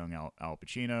very young Al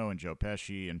Pacino and Joe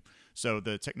Pesci, and so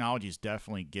the technology is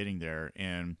definitely getting there,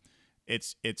 and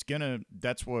it's gonna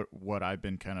that's what I've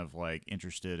been kind of like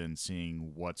interested in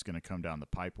seeing what's gonna come down the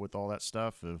pipe with all that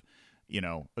stuff of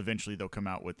eventually they'll come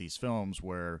out with these films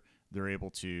where they're able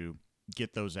to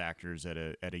get those actors at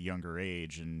a younger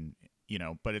age and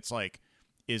but it's like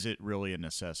is it really a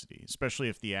necessity, especially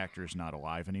if the actor is not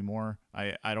alive anymore.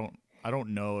 I don't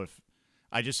know if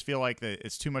I just feel like that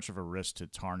it's too much of a risk to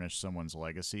tarnish someone's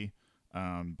legacy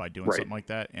by doing Right. something like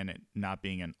that, and it not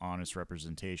being an honest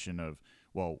representation of,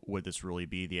 well, would this really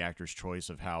be the actor's choice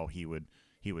of how he would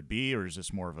be, or is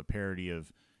this more of a parody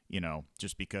of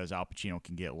just because Al Pacino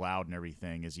can get loud and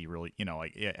everything, is he really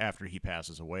like after he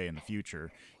passes away in the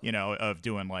future, of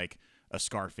doing like a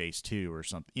Scarface 2 or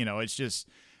something. It's just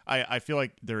I feel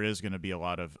like there is going to be a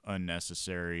lot of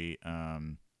unnecessary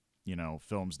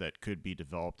films that could be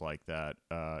developed like that,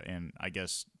 and I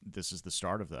guess this is the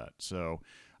start of that. So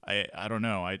I don't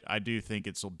know. I do think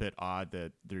it's a bit odd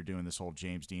that they're doing this whole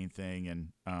James Dean thing,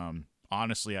 and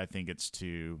honestly, I think it's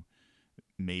to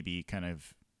maybe kind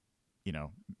of you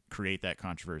know create that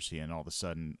controversy, and all of a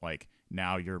sudden, like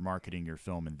now you're marketing your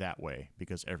film in that way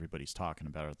because everybody's talking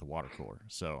about it at the water cooler.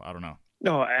 So I don't know.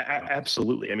 No,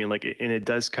 absolutely. I mean, like, and it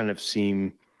does kind of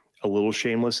seem a little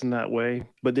shameless in that way.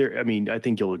 But there, I mean, I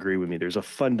think you'll agree with me. There's a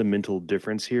fundamental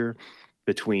difference here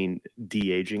between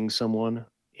de-aging someone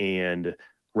and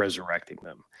resurrecting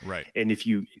them. Right. And if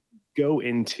you go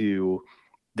into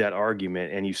that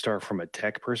argument and you start from a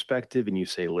tech perspective and you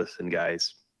say, listen,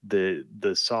 guys, the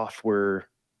software,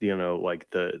 like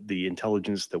the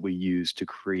intelligence that we use to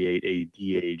create a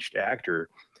de-aged actor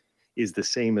is the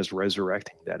same as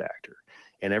resurrecting that actor.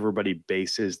 And everybody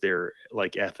bases their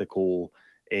like ethical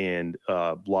and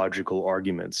logical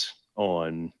arguments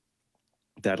on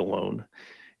that alone.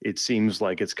 It seems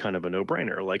like it's kind of a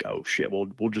no-brainer. Like, oh shit,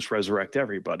 we'll just resurrect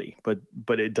everybody.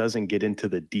 But it doesn't get into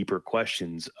the deeper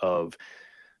questions of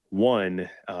one,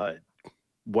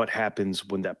 what happens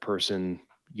when that person,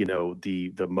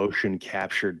 the motion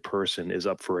captured person is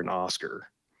up for an Oscar,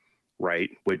 right?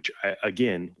 Which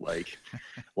again, like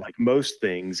most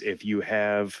things, if you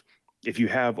have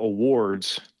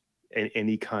awards in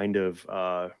any kind of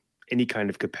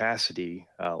capacity,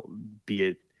 be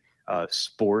it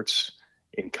sports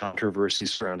and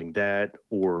controversies surrounding that,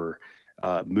 or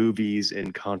movies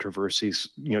and controversies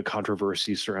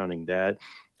surrounding that,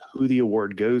 who the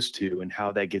award goes to and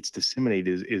how that gets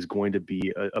disseminated is going to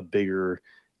be a bigger,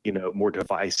 more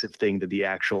divisive thing than the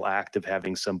actual act of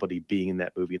having somebody being in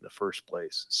that movie in the first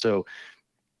place. So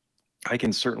I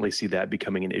can certainly see that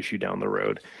becoming an issue down the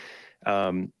road.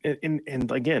 And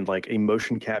again, like a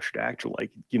motion captured actor,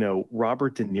 like,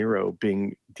 Robert De Niro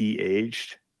being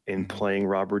de-aged and Mm-hmm. playing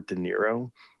Robert De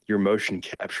Niro, you're motion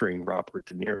capturing Robert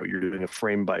De Niro. You're doing a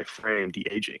frame by frame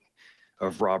de-aging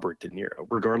of Robert De Niro.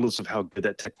 Regardless of how good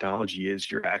that technology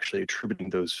is, you're actually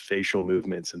attributing those facial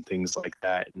movements and things like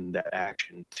that and that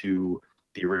action to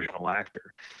the original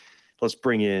actor. Let's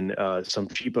bring in some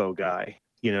cheapo guy,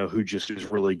 who just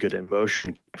is really good at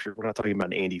motion capture. We're not talking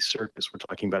about Andy Serkis. We're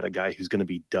talking about a guy who's going to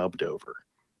be dubbed over,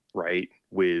 right?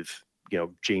 With,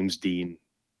 James Dean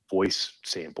voice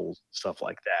samples, stuff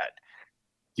like that.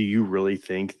 Do you really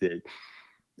think that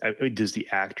I mean, does the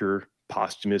actor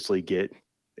posthumously get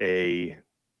a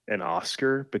an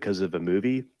Oscar because of a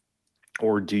movie,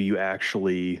 or do you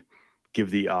actually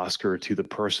give the Oscar to the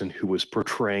person who was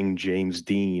portraying James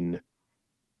Dean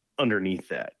underneath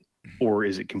that, or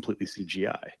is it completely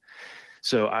CGI?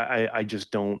 So I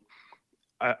just don't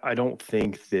I don't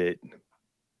think that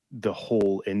the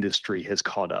whole industry has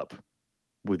caught up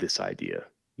with this idea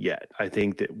yet. I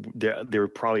think that they're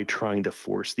probably trying to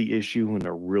force the issue in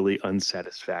a really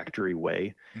unsatisfactory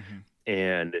way, Hmm.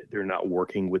 and they're not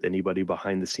working with anybody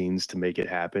behind the scenes to make it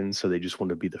happen. So they just want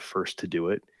to be the first to do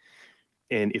it.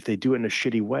 And if they do it in a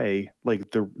shitty way,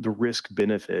 like the risk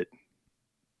benefit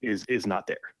is not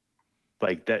there.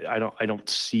 Like that, I don't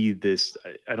see this.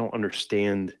 I don't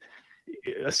understand.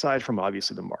 Aside from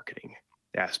obviously the marketing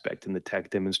aspect and the tech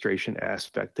demonstration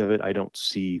aspect of it, I don't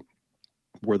see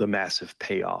where the massive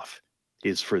payoff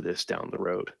is for this down the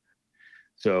road.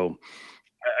 So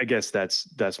I guess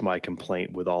that's my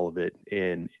complaint with all of it,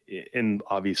 and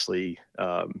obviously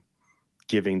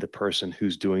giving the person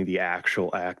who's doing the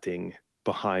actual acting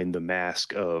behind the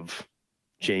mask of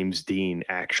James Dean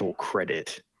actual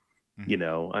credit. You Hmm.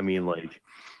 know, I mean, like,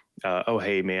 oh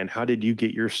hey man, how did you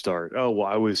get your start? Oh well,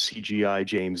 I was CGI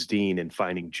James Dean in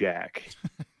Finding Jack.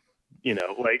 You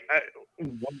know, like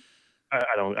I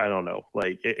don't know.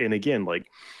 Like, and again, like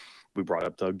we brought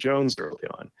up Doug Jones early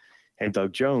on, and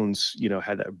Doug Jones, you know,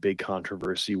 had that big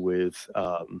controversy with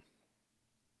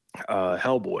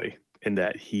Hellboy, in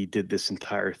that he did this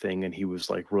entire thing and he was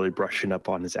like really brushing up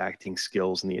on his acting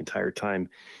skills, and the entire time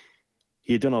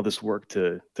he had done all this work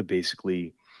to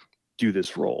basically do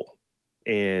this role,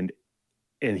 and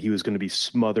he was going to be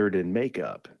smothered in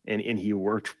makeup, and he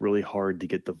worked really hard to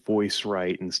get the voice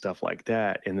right and stuff like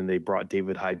that, and then they brought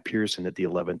David Hyde Pierce at the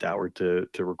 11th hour to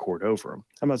record over him.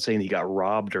 I'm not saying he got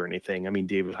robbed or anything. I mean,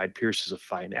 David Hyde Pierce is a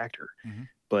fine actor, Hmm.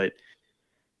 but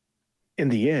in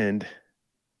the end,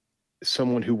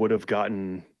 someone who would have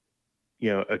gotten,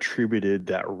 you know, attributed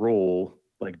that role,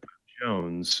 like Doug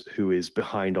Jones, who is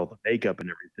behind all the makeup and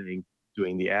everything,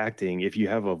 doing the acting, if you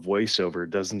have a voiceover,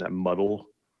 doesn't that muddle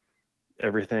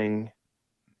everything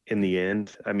in the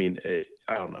end? I mean,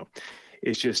 I don't know.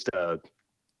 It's just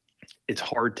it's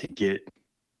hard to get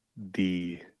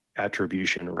the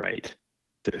attribution right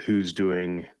to who's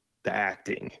doing the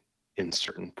acting in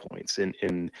certain points,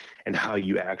 and how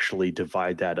you actually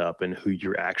divide that up and who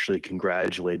you're actually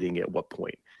congratulating at what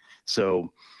point.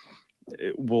 So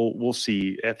we'll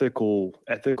see. Ethical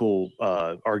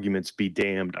arguments be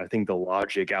damned. I think the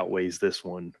logic outweighs this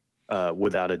one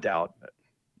without a doubt.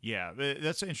 Yeah,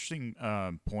 that's an interesting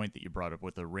point that you brought up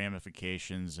with the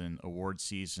ramifications and award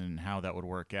season, how that would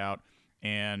work out.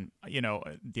 And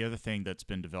the other thing that's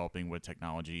been developing with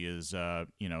technology is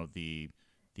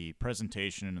the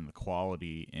presentation and the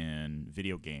quality in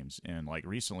video games. And like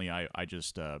recently, I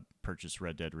just purchased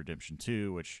Red Dead Redemption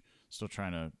 2, which still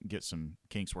trying to get some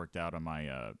kinks worked out on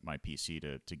my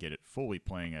PC to get it fully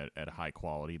playing at a high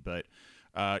quality, but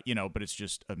but it's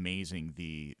just amazing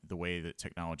the way that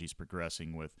technology is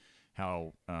progressing with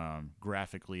how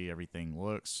graphically everything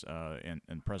looks,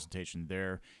 and presentation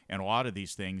there. And a lot of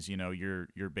these things,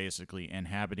 you're basically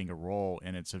inhabiting a role,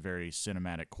 and it's a very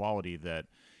cinematic quality that,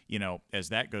 as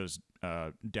that goes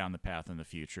down the path in the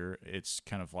future, it's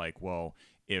kind of like, well,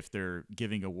 if they're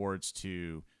giving awards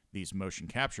to these motion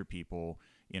capture people,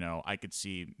 I could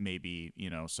see maybe,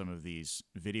 some of these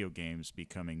video games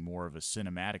becoming more of a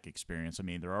cinematic experience. I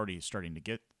mean, they're already starting to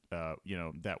get,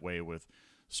 that way with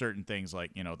certain things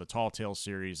like, the Tall Tale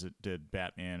series that did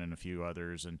Batman and a few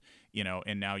others. And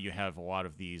now you have a lot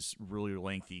of these really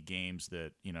lengthy games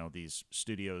that, these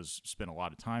studios spend a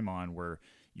lot of time on, where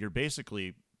you're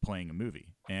basically playing a movie.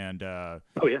 And, Oh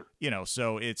yeah.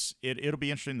 so it'll be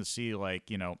interesting to see, like,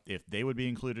 if they would be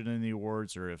included in the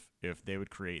awards, or if they would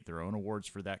create their own awards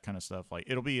for that kind of stuff. Like,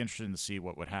 it'll be interesting to see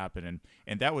what would happen,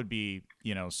 and that would be,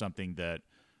 something that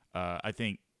I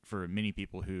think for many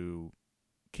people who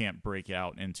can't break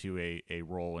out into a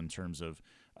role in terms of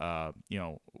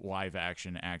live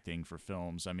action acting for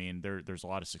films. I mean, there's a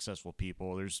lot of successful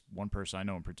people. There's one person I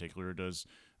know in particular who does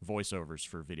voiceovers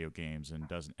for video games and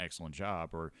does an excellent job,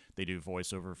 or they do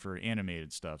voiceover for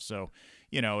animated stuff. So,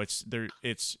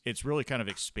 it's really kind of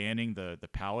expanding the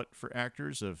palette for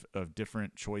actors of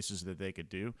different choices that they could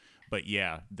do. But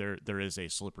yeah, there is a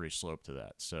slippery slope to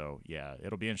that. So yeah,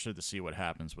 it'll be interesting to see what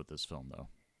happens with this film, though.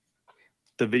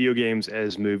 The video games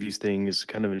as movies thing is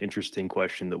kind of an interesting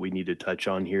question that we need to touch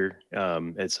on here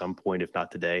at some point, if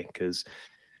not today, because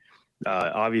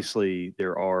obviously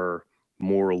there are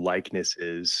more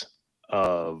likenesses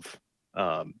of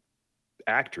um,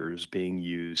 actors being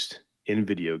used in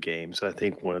video games. I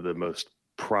think one of the most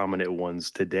prominent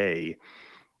ones today,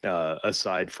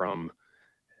 aside from,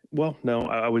 well, no,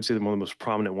 I would say that one of the most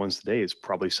prominent ones today is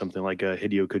probably something like a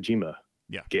Hideo Kojima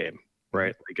Yeah. game, Hmm.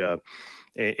 right? Like,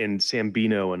 and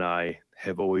Sambino and I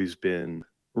have always been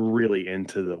really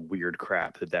into the weird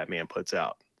crap that that man puts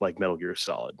out, like Metal Gear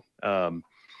Solid.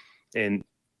 And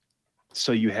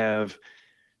so you have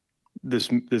this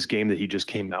game that he just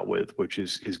came out with, which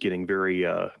is getting very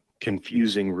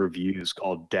confusing reviews,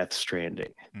 called Death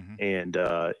Stranding, Hmm. and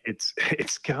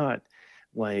it's got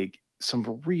like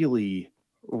some really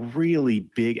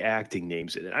big acting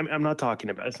names in it. I'm not talking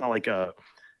about, it's not like a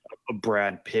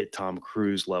Brad Pitt, Tom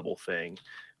Cruise level thing,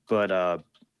 but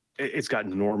it's got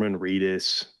Norman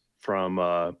Reedus from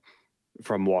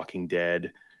Walking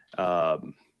Dead.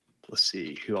 Um, let's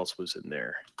see who else was in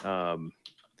there.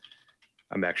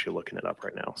 I'm actually looking it up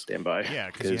right now. Stand by, Yeah,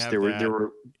 because you because have that. there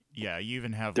were Yeah, you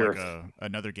even have there like are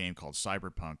another game called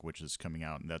Cyberpunk, which is coming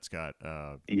out, and that's got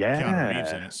Keanu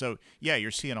Reeves in yeah. it. So yeah,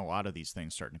 you're seeing a lot of these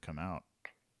things starting to come out.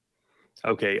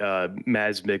 Okay,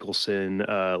 Mads Mikkelsen,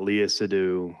 Leah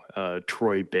Seydoux,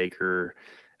 Troy Baker.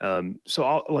 So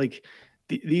I'll, like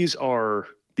these are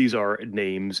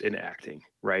names in acting,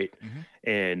 right? Hmm.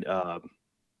 And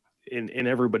and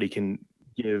everybody can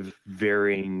give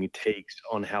varying takes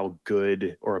on how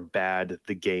good or bad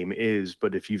the game is.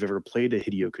 But if you've ever played a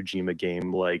Hideo Kojima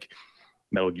game like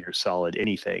Metal Gear Solid,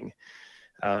 anything,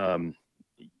 um,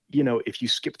 if you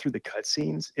skip through the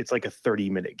cutscenes, it's like a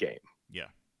 30-minute game, Yeah.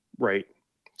 right?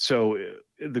 So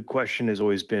the question has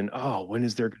always been, oh, when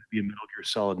is there going to be a Metal Gear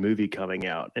Solid movie coming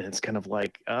out? And it's kind of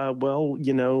like, well,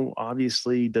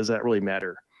 obviously, does that really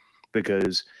matter?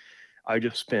 Because I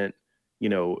just spent, you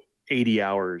know, 80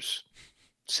 hours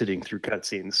sitting through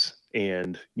cutscenes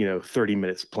and 30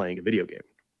 minutes playing a video game.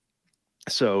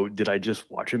 So did I just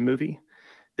watch a movie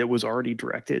that was already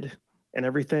directed and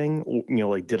everything?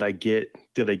 Like, did I get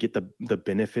the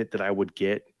benefit that I would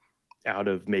get out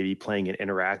of maybe playing an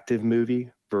interactive movie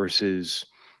versus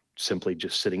simply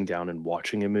just sitting down and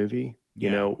watching a movie?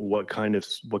 Yeah. What kind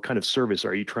of service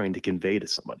are you trying to convey to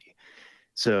somebody?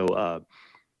 So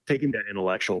taking that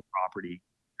intellectual property,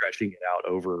 stretching it out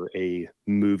over a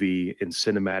movie in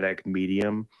cinematic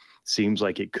medium seems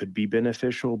like it could be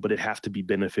beneficial, but it have to be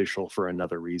beneficial for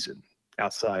another reason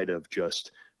outside of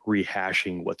just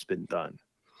rehashing what's been done.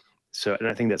 So, and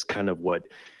I think that's kind of what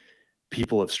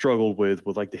people have struggled with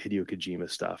like the Hideo Kojima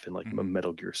stuff and like a Hmm.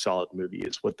 Metal Gear Solid movie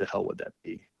is, what the hell would that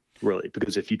be, really?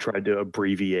 Because if you tried to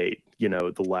abbreviate,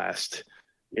 the last,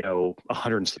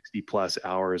 160 plus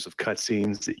hours of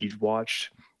cutscenes that you've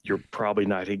watched, you're probably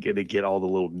not going to get all the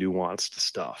little nuanced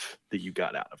stuff that you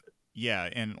got out of it. Yeah,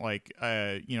 and like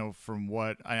from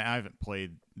what I haven't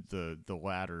played the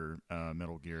latter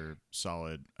Metal Gear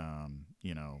Solid, uh,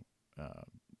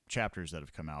 chapters that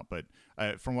have come out, but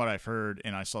from what I've heard,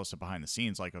 and I saw some behind the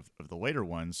scenes, like of the later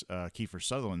ones, Kiefer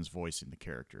Sutherland's voicing the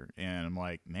character, and I'm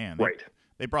like, man, Right.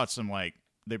 they brought some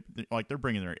they're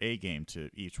bringing their A game to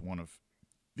each one of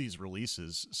these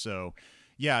releases. So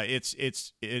yeah,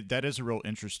 that is a real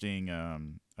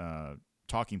interesting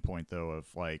talking point though of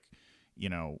like, you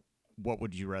know, what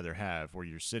would you rather have, where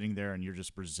you're sitting there and you're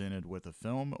just presented with a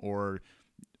film, or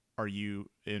are you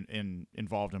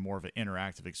involved in more of an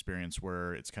interactive experience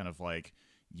where it's kind of like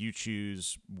you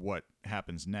choose what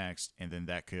happens next, and then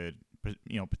that could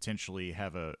potentially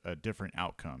have a different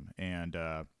outcome. And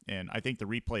I think the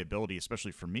replayability,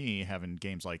 especially for me having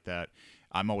games like that,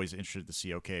 I'm always interested to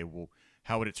see, okay, well,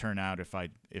 how would it turn out if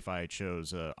I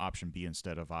chose option B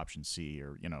instead of option C,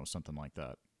 or something like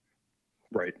that.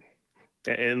 Right.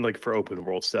 And like for open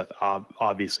world stuff,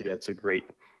 obviously that's a great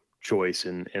choice.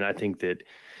 And I think that,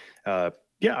 uh,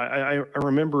 yeah, I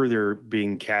remember there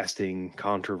being casting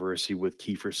controversy with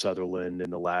Kiefer Sutherland in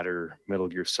the latter Metal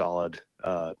Gear Solid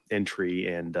entry,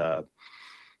 and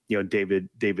David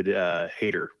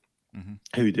Hayter, Hmm.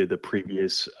 who did the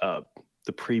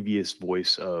previous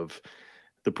voice of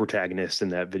the protagonist in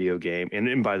that video game.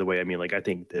 And by the way, I mean, like, I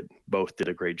think that both did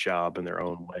a great job in their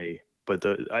own way. But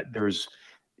there's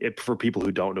it, for people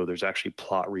who don't know, there's actually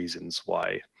plot reasons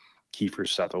why Kiefer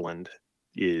Sutherland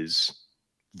is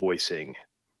voicing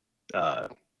uh,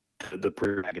 the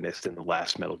protagonist in the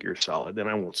last Metal Gear Solid. And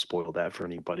I won't spoil that for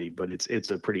anybody, but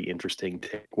it's a pretty interesting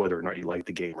take, whether or not you like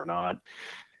the game or not.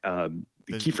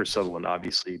 Does, Kiefer Sutherland,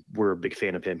 obviously, we're a big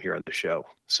fan of him here on the show.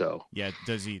 So yeah,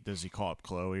 does he call up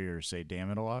Chloe or say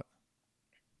 "damn it" a lot?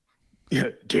 yeah,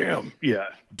 damn, yeah,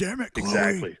 Damn it, Chloe.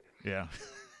 exactly. Yeah.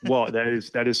 Well, that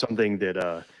is something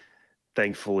that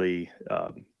thankfully,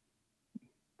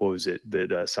 what was it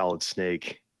that Solid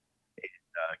Snake,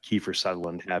 Kiefer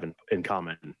Sutherland have in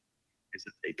common. is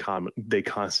that they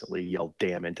constantly yell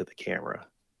 "damn" into the camera,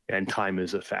 and time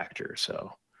is a factor.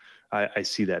 So I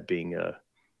see that being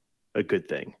a good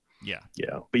thing. Yeah,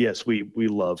 Yeah, but yes, we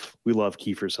love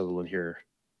Kiefer Sutherland here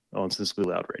on Sensibly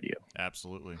Loud Radio.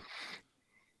 absolutely.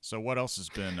 So what else has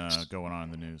been going on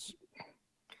in the news?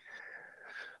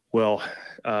 Well,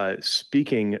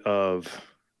 speaking of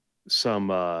some,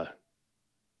 what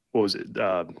was it?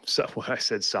 Well, I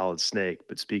said Solid Snake,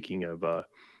 but speaking of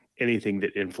anything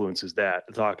that influences that,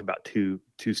 talk about two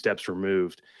steps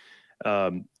removed.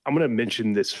 I'm going to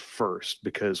mention this first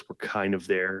because we're kind of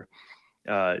there.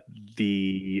 Uh,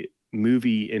 the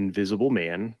movie Invisible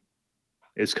Man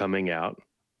is coming out,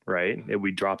 right? And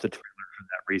we dropped the trailer for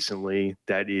that recently.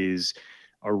 That is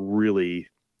a really,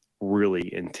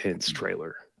 really intense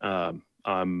trailer.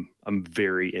 I'm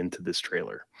very into this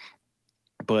trailer.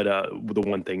 But the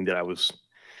one thing that I was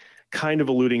kind of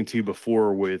alluding to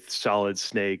before with Solid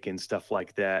Snake and stuff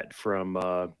like that from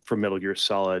Metal Gear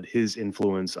Solid, his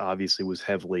influence obviously was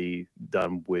heavily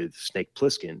done with Snake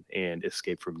Plissken and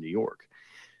Escape from New York.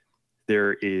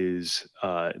 There is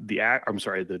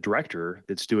the director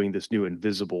that's doing this new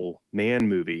Invisible Man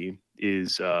movie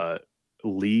is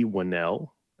Lee Winnell.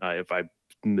 If I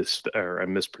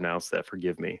mispronounced that,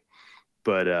 forgive me.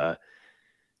 But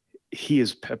he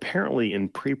is apparently in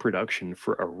pre-production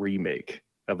for a remake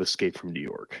of Escape from New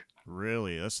York.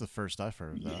 Really, that's the first I've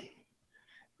heard of that.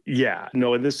 Yeah,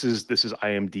 no, and this is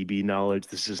IMDb knowledge.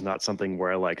 This is not something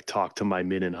where I like talk to my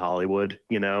men in Hollywood,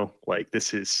 Like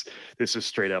this is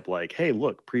straight up like, hey,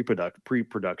 look,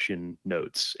 pre-production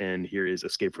notes, and here is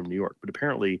Escape from New York. But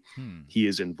apparently, Hmm. he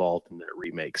is involved in that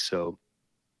remake. So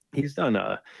he's done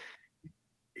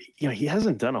he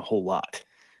hasn't done a whole lot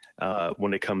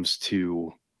when it comes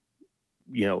to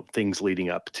things leading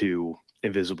up to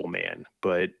Invisible Man,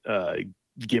 but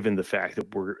given the fact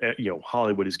that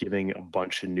Hollywood is giving a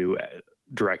bunch of new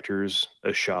directors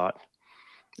a shot,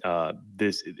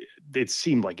 this it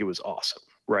seemed like it was awesome,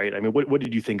 right? I mean, what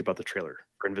did you think about the trailer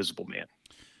for Invisible Man?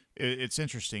 It's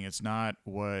interesting. It's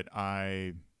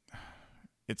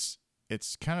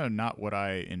it's kind of not what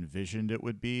I envisioned it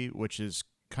would be, which is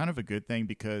kind of a good thing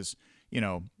because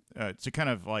to kind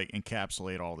of like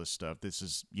encapsulate all this stuff. This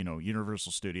is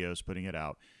Universal Studios putting it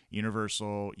out.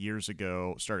 Universal years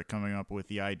ago started coming up with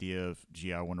the idea of,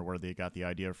 gee, I wonder where they got the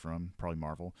idea from. Probably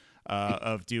Marvel,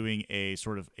 of doing a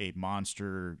sort of a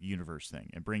monster universe thing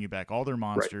and bringing back all their Right.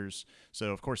 monsters.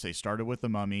 So of course they started with the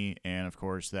Mummy, and of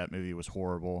course that movie was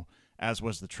horrible, as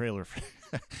was the trailer for,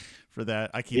 for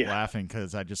that. I keep Yeah. laughing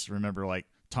because I just remember like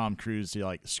Tom Cruise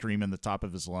like screaming the top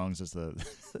of his lungs as the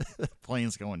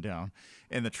plane's going down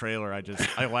in the trailer.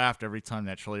 I laughed every time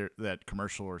that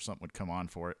commercial or something would come on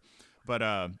for it. But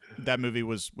that movie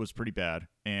was pretty bad,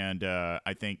 and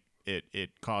I think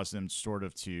it caused them sort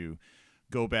of to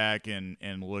go back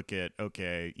and look at,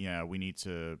 okay, yeah, we need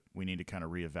to kind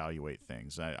of reevaluate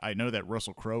things. I know that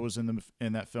Russell Crowe was in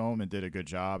that film and did a good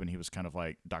job, and he was kind of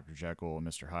like Dr. Jekyll and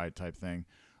Mr. Hyde type thing.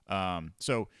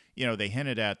 So they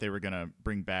hinted at they were going to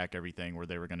bring back everything where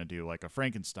they were going to do like a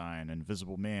Frankenstein and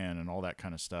Invisible Man and all that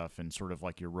kind of stuff, and sort of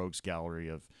like your rogues gallery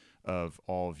of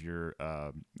all of your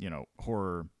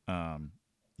horror,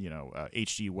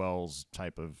 H.G. Wells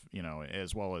type of,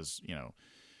 as well as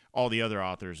all the other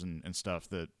authors and stuff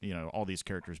that all these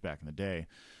characters back in the day.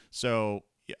 So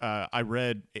I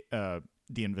read The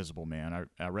Invisible Man.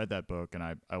 I read that book and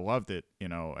I loved it,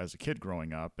 as a kid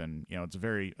growing up, and it's a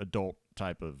very adult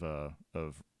type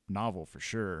of novel for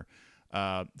sure.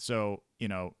 So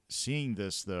seeing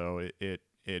this though,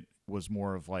 it was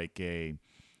more of like a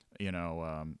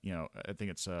I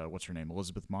think it's what's her name,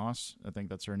 Elizabeth Moss. I think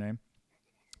that's her name.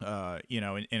 And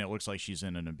it looks like she's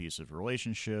in an abusive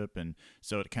relationship, and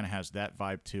so it kind of has that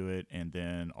vibe to it. And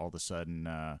then all of a sudden,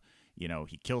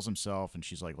 he kills himself, and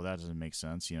she's like, "Well, that doesn't make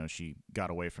sense." She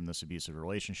got away from this abusive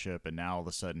relationship, and now all of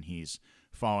a sudden he's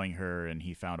following her, and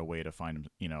he found a way to find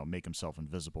him, make himself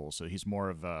invisible. So he's more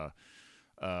of a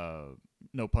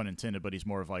no pun intended, but he's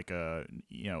more of like a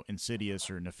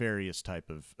insidious or nefarious type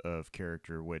of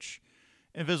character, which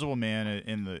Invisible Man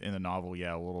in the novel,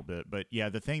 yeah, a little bit, but yeah,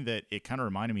 the thing that it kind of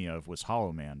reminded me of was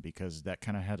Hollow Man, because that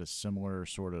kind of had a similar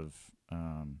sort of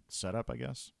setup, I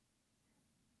guess.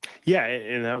 Yeah,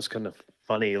 and that was kind of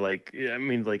funny. Like, I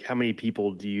mean, like, how many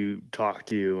people do you talk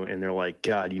to, and they're like,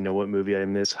 "God, you know what movie I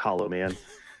miss? Hollow Man."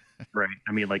 Right.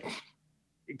 I mean, like,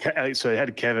 so I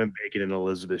had Kevin Bacon and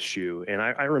Elizabeth Shue, and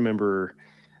I remember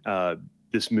uh,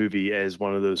 this movie as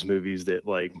one of those movies that,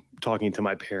 like, talking to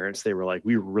my parents, they were like,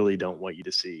 "We really don't want you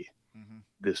to see Mm-hmm.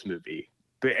 this movie,"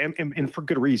 but and for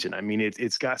good reason. I mean,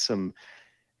 it's got some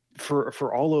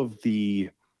for all of the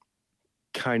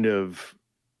kind of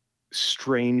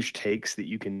strange takes that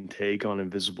you can take on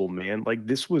Invisible Man. Like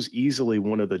this was easily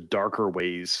one of the darker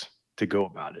ways to go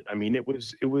about it. I mean, it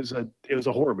was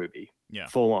a horror movie, Yeah.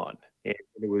 full on, and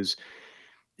it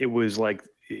was like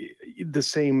the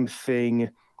same thing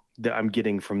that I'm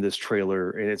getting from this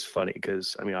trailer. And it's funny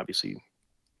because I mean, obviously,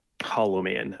 Hollow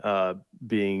Man,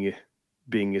 being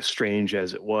as strange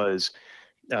as it was,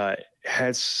 uh,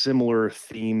 has similar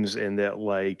themes in that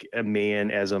like a man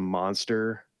as a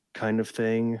monster kind of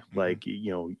thing,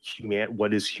 Mm-hmm. like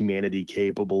what is humanity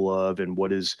capable of, and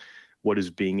what is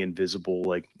being invisible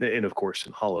like. And of course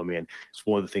in Hollow Man, it's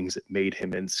one of the things that made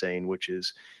him insane, which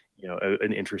is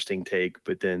an interesting take.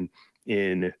 But then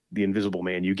in the Invisible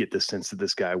Man, you get the sense that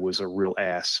this guy was a real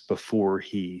ass before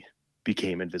he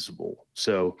became invisible.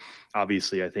 So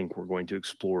obviously I think we're going to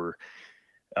explore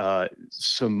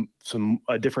some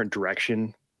a different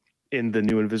direction in the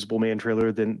new Invisible Man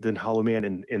trailer than Hollow Man,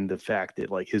 and in the fact that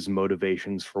like his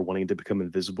motivations for wanting to become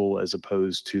invisible as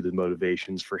opposed to the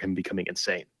motivations for him becoming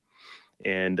insane.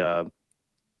 And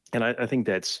I think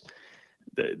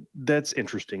that's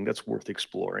interesting. That's worth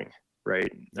exploring,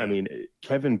 right? I Yeah. mean,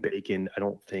 Kevin Bacon, I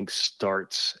don't think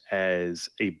starts as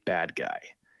a bad guy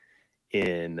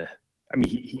in. I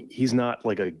mean, he's not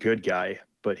like a good guy,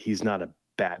 but he's not a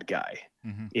bad guy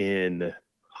Mm-hmm. in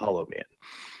Hollow Man.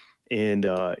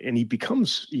 And he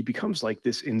becomes like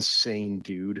this insane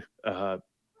dude,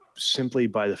 simply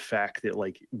by the fact that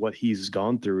like what he's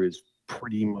gone through is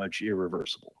pretty much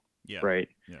irreversible, Yeah. right?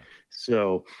 Yeah.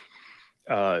 So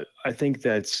I think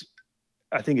it's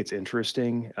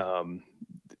interesting.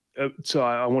 So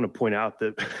I want to point out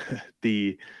that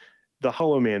the the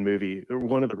Hollow Man movie,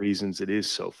 one of the reasons it is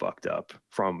so fucked up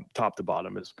from top to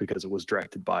bottom is because it was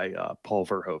directed by Paul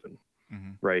Verhoeven,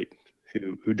 Mm-hmm. right?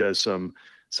 Who does some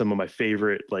of my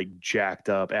favorite like jacked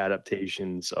up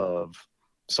adaptations of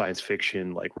science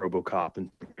fiction like RoboCop and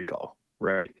Recall,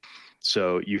 right?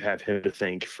 So you have him to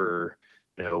thank for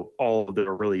all of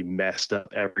the really messed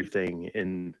up everything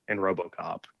in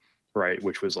RoboCop, right?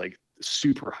 Which was like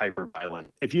super hyper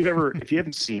violent. If you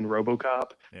haven't seen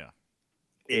RoboCop, Yeah.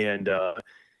 and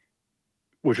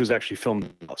which was actually filmed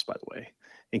in Dallas, by the way,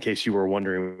 in case you were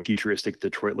wondering what futuristic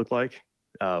Detroit looked like,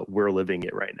 we're living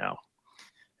it right now.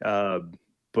 Uh,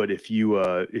 but if you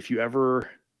ever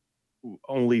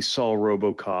only saw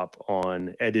RoboCop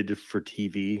on edited for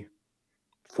TV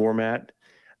format,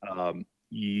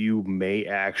 you may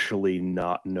actually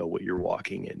not know what you're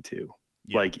walking into.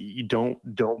 Yeah. Like you don't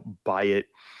buy it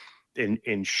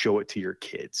and show it to your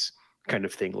kids, kind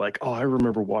of thing. Like, oh, I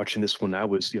remember watching this when I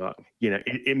was young.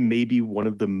 It may be one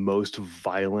of the most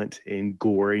violent and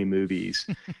gory movies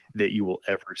that you will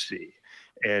ever see.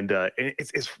 And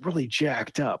it's really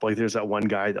jacked up. Like there's that one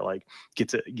guy that like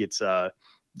gets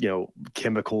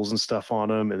chemicals and stuff on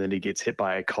him, and then he gets hit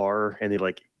by a car and he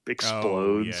like Oh,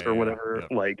 explodes yeah. or Yeah. Yeah. whatever.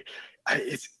 Yep. Like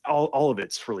it's all of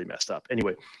it's really messed up.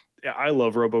 Anyway, yeah, I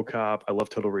love RoboCop. I love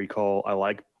Total Recall. I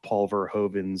like Paul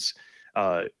Verhoeven's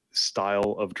uh,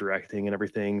 style of directing and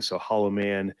everything. So Hollow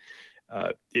Man,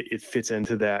 it fits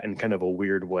into that in kind of a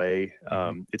weird way.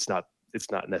 Mm-hmm. It's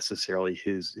not necessarily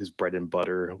his bread and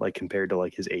butter, like compared to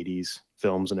like his '80s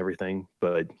films and everything,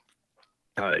 but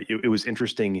it was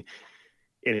interesting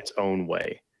in its own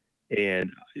way,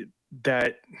 and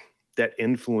that that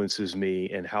influences me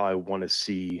and how I want to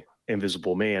see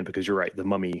Invisible Man, because you're right, the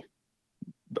Mummy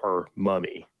or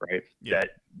Mummy, right? Yeah. That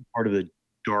part of the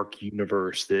dark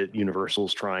universe that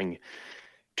Universal's trying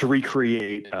to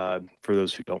recreate. For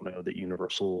those who don't know, that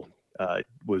Universal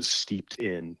was steeped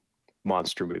in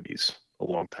monster movies a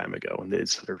long time ago, and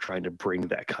they're trying to bring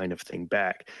that kind of thing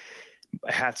back.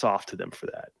 Hats off to them for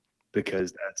that,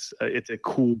 because it's a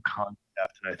cool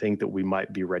concept, and I think that we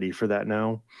might be ready for that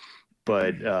now.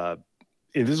 But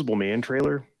Invisible Man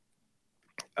trailer,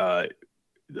 uh,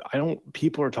 I don't.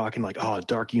 People are talking like, "Oh,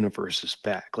 Dark Universe is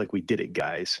back! Like we did it,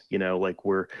 guys! Like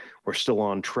we're still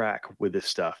on track with this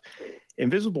stuff."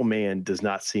 Invisible Man does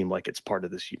not seem like it's part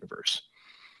of this universe.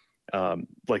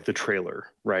 Like the trailer,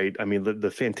 right? I mean,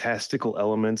 the fantastical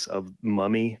elements of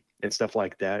Mummy and stuff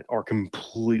like that are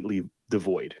completely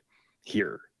devoid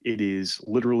here. It is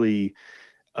literally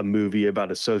a movie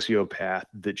about a sociopath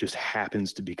that just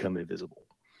happens to become invisible.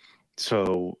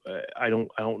 So I don't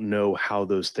know how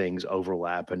those things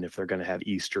overlap, and if they're going to have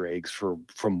Easter eggs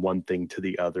from one thing to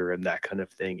the other and that kind of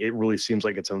thing. It really seems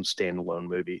like its own standalone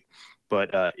movie, but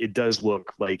it does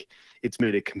look like it's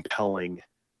made a compelling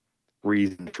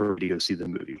reason for me to go see the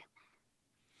movie.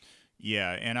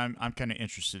 Yeah, and I'm kind of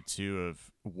interested too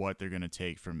of what they're going to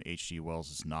take from H.G.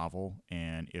 Wells' novel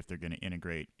and if they're going to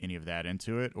integrate any of that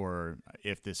into it or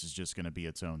if this is just going to be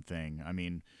its own thing. I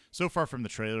mean, so far from the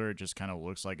trailer, it just kind of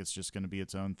looks like it's just going to be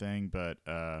its own thing, but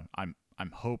I'm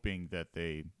hoping that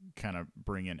they kind of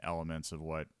bring in elements of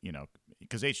what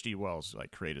because H.G. Wells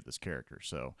like created this character,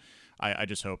 so I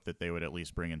just hope that they would at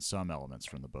least bring in some elements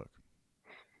from the book.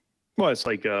 Well, it's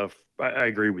like I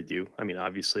agree with you. I mean,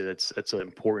 obviously that's an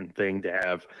important thing to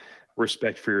have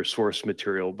respect for your source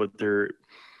material, but there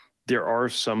are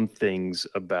some things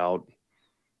about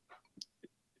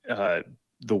uh,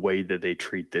 the way that they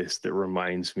treat this that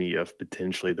reminds me of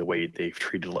potentially the way they've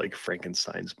treated like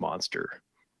Frankenstein's monster,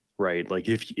 right? Like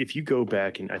if you go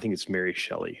back and I think it's Mary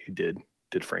Shelley who did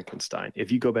Frankenstein. If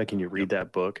you go back and you Yep. read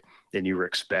that book and you were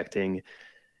expecting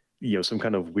some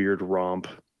kind of weird romp,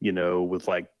 with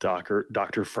like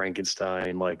Doctor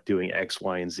Frankenstein like doing X,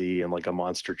 Y, and Z, and like a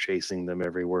monster chasing them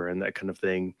everywhere and that kind of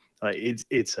thing.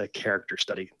 It's a character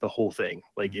study, the whole thing.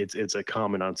 Like Mm-hmm. it's a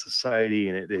comment on society,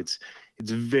 and it's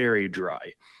very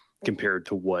dry compared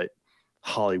to what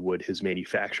Hollywood has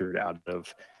manufactured out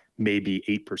of maybe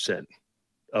 8%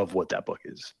 of what that book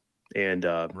is. And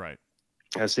Right.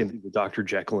 same thing with Dr.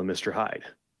 Jekyll and Mr. Hyde.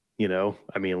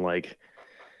 I mean, like,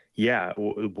 yeah,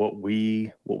 what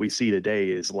we see today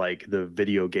is like the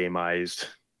video gameized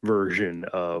version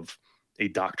of a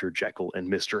Dr. Jekyll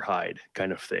and Mr. Hyde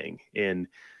kind of thing. And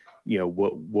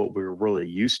what we're really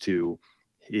used to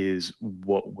is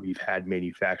what we've had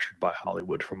manufactured by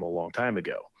Hollywood from a long time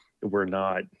ago. We're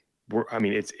not I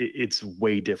mean it's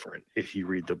way different if you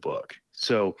read the book.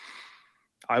 So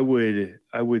I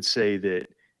would say that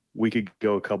we could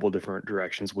go a couple different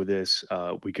directions with this.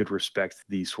 We could respect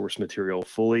the source material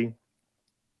fully.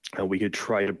 We could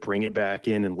try to bring it back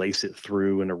in and lace it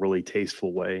through in a really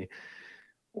tasteful way,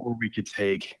 or we could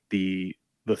take the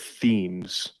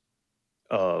themes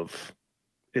of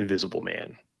Invisible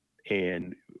Man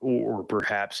and or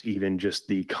perhaps even just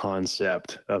the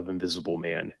concept of Invisible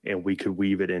Man, and we could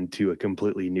weave it into a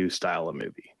completely new style of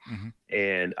movie. Mm-hmm.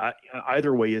 And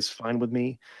either way is fine with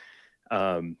me.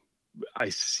 Um, I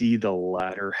see the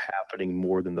latter happening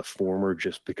more than the former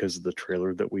just because of the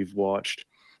trailer that we've watched.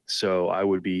 So I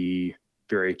would be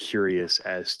very curious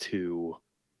as to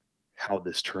how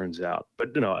this turns out.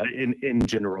 But no, in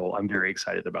general, I'm very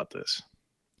excited about this.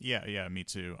 Yeah, yeah, me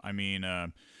too. I mean,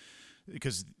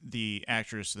 because the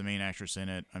main actress in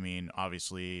it, I mean,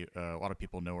 obviously, a lot of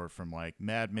people know her from like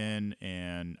Mad Men,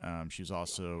 and she was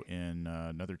also in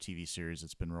another TV series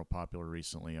that's been real popular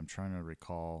recently. I'm trying to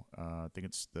recall. I think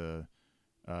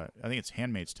it's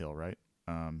Handmaid's Tale, right?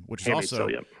 Which is Handmaid's Tale,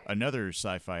 also yep. another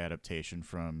sci-fi adaptation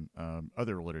from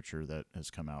other literature that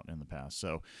has come out in the past.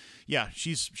 So, yeah,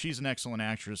 she's an excellent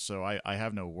actress. So I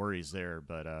have no worries there.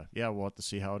 But yeah, we'll have to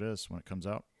see how it is when it comes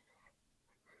out.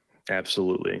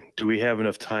 Absolutely. Do we have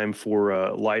enough time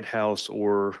for Lighthouse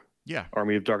or Yeah,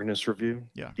 Army of Darkness review?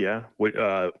 yeah. Yeah.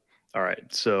 All right.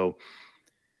 So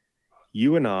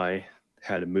you and I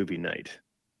had a movie night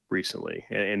recently,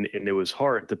 and it was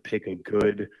hard to pick a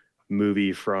good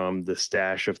movie from the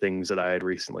stash of things that I had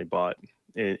recently bought.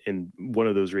 And one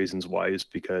of those reasons why is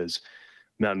because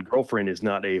Mountain Girlfriend is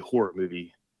not a horror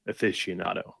movie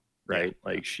aficionado, Yeah, right?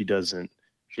 yeah. Like she doesn't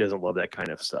love that kind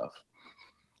of stuff.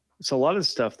 So a lot of the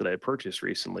stuff that I purchased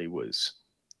recently was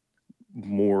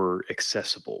more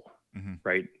accessible, Mm-hmm.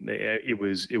 right? It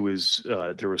was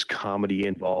there was comedy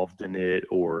involved in it,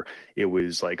 or it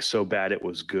was like so bad it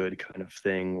was good kind of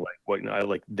thing. Like what I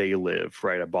like They Live,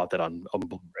 right? I bought that on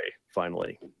Blu-ray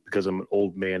finally because I'm an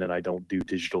old man and I don't do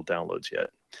digital downloads yet.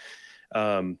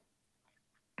 Um,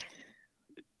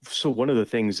 so one of the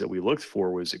things that we looked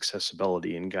for was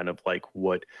accessibility and kind of like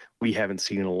what we haven't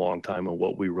seen in a long time and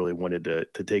what we really wanted to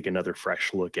take another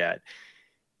fresh look at.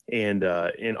 And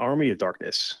in Army of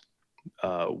Darkness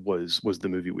was the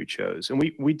movie we chose, and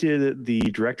we did the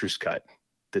director's cut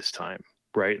this time,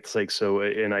 right? It's like so,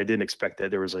 and I didn't expect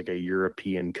that there was like a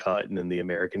European cut and then the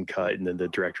American cut and then the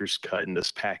director's cut in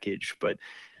this package. But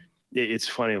it's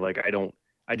funny, like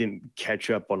I didn't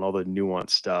catch up on all the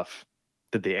nuanced stuff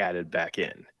that they added back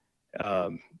in.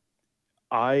 Um,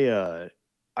 I,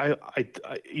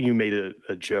 you made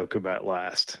a joke about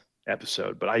last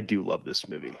episode, but I do love this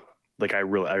movie. Like I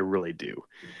really do.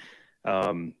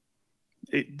 Um,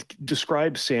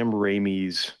 Describe Sam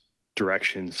Raimi's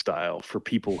direction style for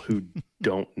people who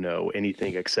don't know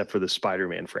anything except for the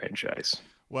Spider-Man franchise.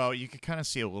 Well, you could kind of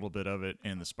see a little bit of it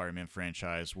in the Spider-Man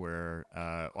franchise, where,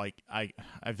 like, I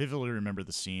vividly remember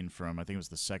the scene from I think it was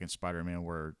the second Spider-Man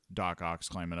where Doc Ock's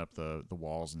climbing up the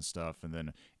walls and stuff, and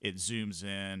then it zooms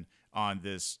in on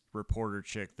this reporter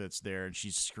chick that's there, and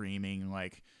she's screaming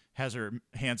like has her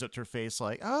hands up to her face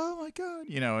like, oh my god,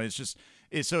 it's just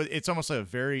it's almost a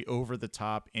very over the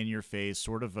top, in your face,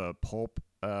 sort of a pulp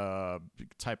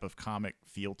type of comic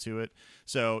feel to it.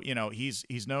 So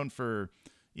he's known for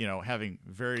having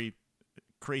very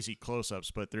crazy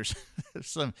close-ups, but there's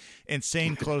some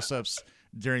insane close-ups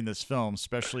during this film,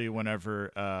 especially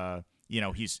whenever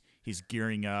he's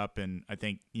gearing up, and I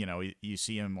think you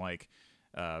see him like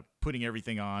putting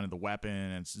everything on, and the weapon,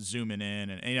 and zooming in,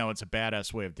 and it's a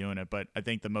badass way of doing it. But I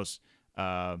think the most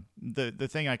the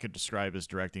thing I could describe as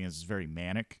directing is very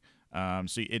manic.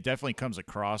 So it definitely comes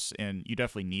across, and you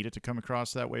definitely need it to come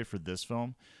across that way for this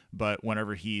film. But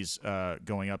whenever he's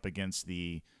going up against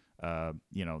the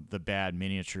bad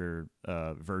miniature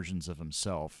versions of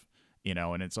himself,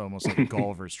 and it's almost like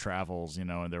Gulliver's Travels, and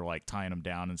they're like tying him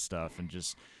down and stuff, and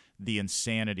just the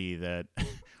insanity that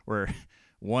where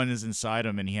one is inside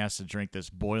him and he has to drink this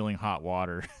boiling hot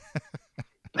water.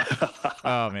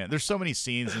 Oh man, there's so many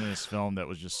scenes in this film that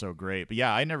was just so great. But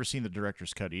yeah, I never seen the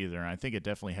director's cut either, and I think it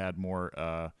definitely had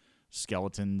more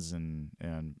skeletons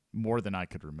and more than I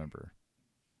could remember.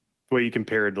 Well, you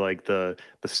compared like the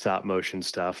stop motion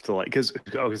stuff to like because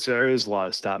so there is a lot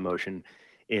of stop motion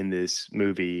in this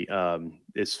movie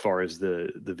as far as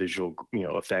the visual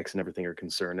effects and everything are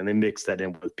concerned, and they mix that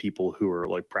in with people who are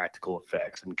like practical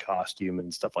effects and costume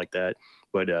and stuff like that.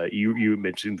 But you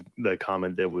mentioned the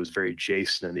comment that was very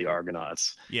Jason and the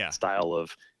Argonauts Yeah. style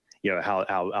of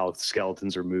how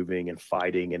skeletons are moving and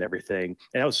fighting and everything,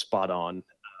 and that was spot on.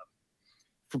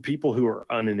 For people who are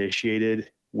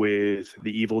uninitiated with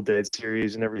the Evil Dead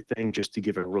series and everything, just to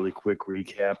give a really quick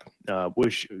recap,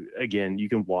 which again, you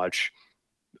can watch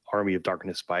Army of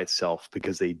Darkness by itself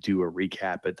because they do a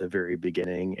recap at the very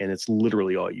beginning, and it's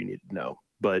literally all you need to know.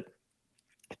 But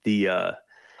the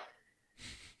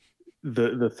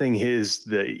the thing is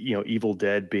that Evil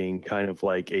Dead being kind of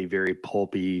like a very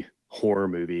pulpy horror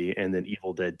movie, and then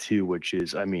Evil Dead 2, which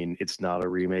is, I mean, it's not a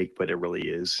remake, but it really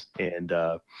is, and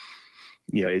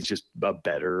it's just a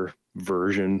better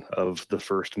version of the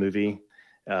first movie.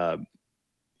 Uh,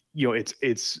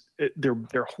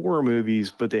 they're horror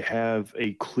movies, but they have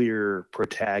a clear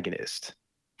protagonist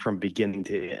from beginning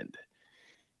to end,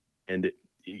 and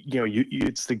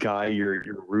it's the guy you're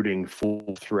rooting for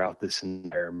throughout this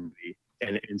entire movie,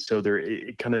 and so there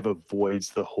it kind of avoids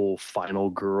the whole final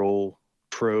girl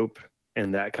trope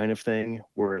and that kind of thing,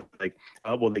 where like,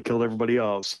 oh well, they killed everybody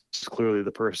else. It's clearly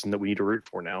the person that we need to root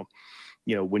for now.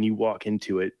 When you walk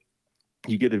into it,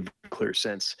 you get a clear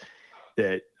sense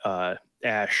that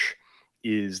Ash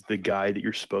is the guy that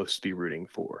you're supposed to be rooting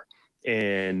for.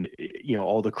 And,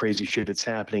 all the crazy shit that's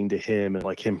happening to him, and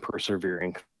like him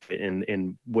persevering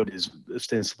in what is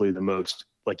ostensibly the most,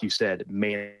 like you said,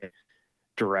 man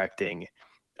directing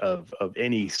of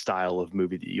any style of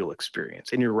movie that you'll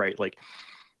experience. And you're right, like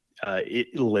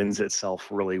it lends itself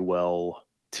really well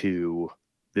to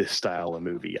this style of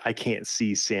movie. I can't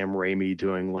see Sam Raimi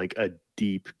doing like a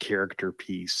deep character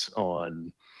piece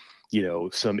on,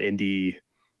 some indie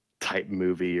type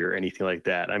movie or anything like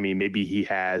that. I mean, maybe he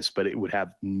has, but it would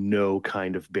have no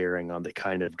kind of bearing on the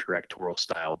kind of directorial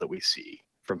style that we see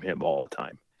from him all the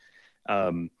time.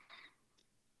 Um,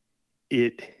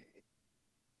 it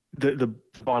the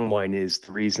bottom line is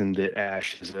the reason that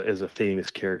Ash is a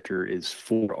famous character is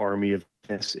for Army of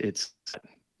Darkness. It's not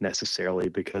necessarily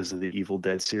because of the Evil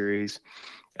Dead series,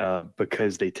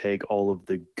 because they take all of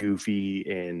the goofy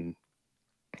and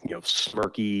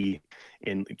smirky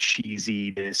and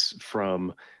cheesiness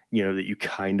from that you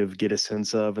kind of get a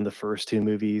sense of in the first two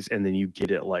movies, and then you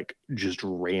get it like just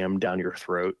rammed down your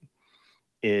throat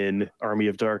in Army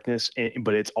of Darkness,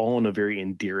 but it's all in a very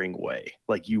endearing way.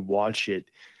 Like you watch it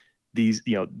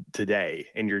today,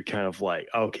 and you're kind of like,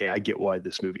 okay, I get why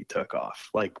this movie took off,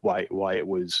 like why it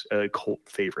was a cult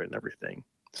favorite and everything.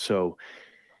 So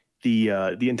the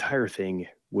entire thing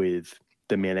with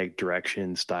the manic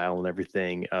direction style and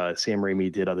everything, Sam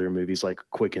Raimi did other movies like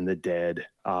Quick and the Dead,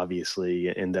 obviously,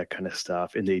 and that kind of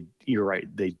stuff, and you're right,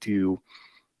 they do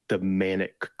the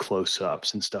manic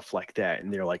close-ups and stuff like that,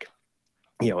 and they're like,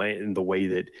 in the way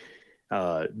that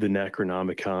the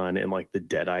Necronomicon and like the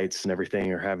Deadites and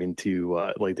everything are having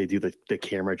to like they do the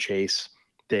camera chase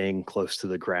thing close to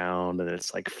the ground, and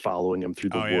it's like following them through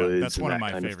the Oh yeah, woods that's and one of that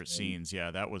my kind of favorite thing. scenes.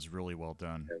 Yeah, that was really well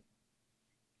done.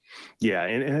 Yeah,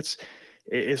 and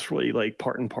it's really like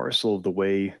part and parcel of the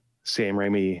way Sam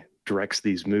Raimi directs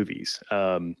these movies.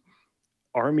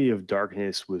 Army of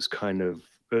Darkness was kind of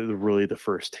really the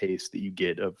first taste that you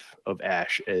get of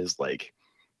Ash as like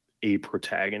a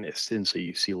protagonist, and so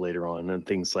you see later on and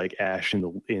things like Ash in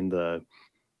the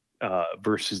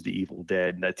versus the Evil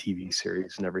Dead, that TV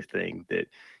series and everything, that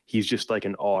he's just like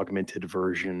an augmented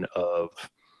version of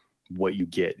what you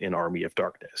get in Army of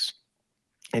Darkness.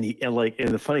 And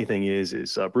the funny thing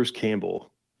is Bruce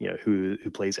Campbell, who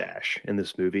plays Ash in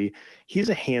this movie, he's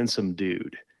a handsome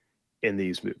dude in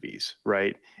these movies,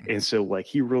 right? And so like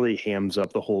he really hams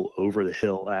up the whole over the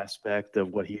hill aspect of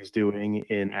what he's doing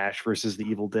in Ash versus the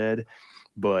Evil Dead.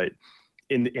 But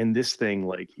in this thing,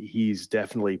 like he's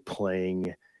definitely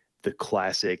playing the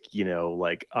classic,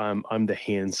 like I'm the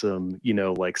handsome,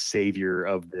 like savior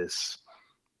of this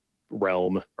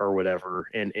realm or whatever.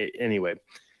 Anyway,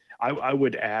 I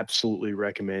would absolutely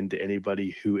recommend to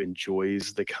anybody who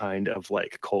enjoys the kind of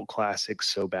like cult classic,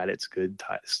 so bad it's good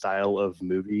style of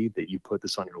movie that you put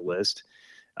this on your list.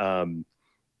 Um,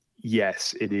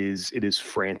 yes, it is. It is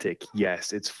frantic.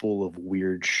 Yes, it's full of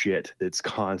weird shit that's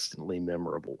constantly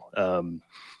memorable.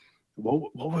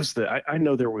 What was I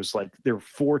know there were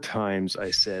 4 times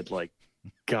I said like,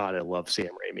 God, I love Sam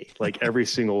Raimi. Like every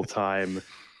single time that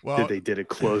Well, they did a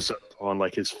close up on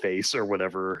like his face or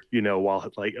whatever,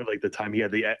 while like the time he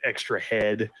had the extra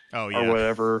head oh or yeah,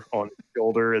 whatever on his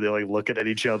shoulder, and they're like looking at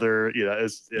each other. yeah,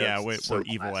 It's where so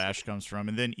Evil classic. Ash comes from,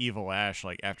 and then Evil Ash,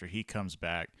 like after he comes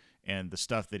back, and the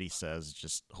stuff that he says is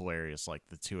just hilarious. Like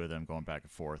the two of them going back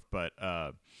and forth. But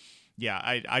yeah,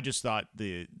 I just thought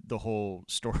the whole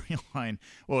storyline.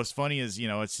 Well, what's funny is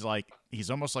it's like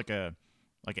he's almost like an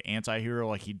anti-hero.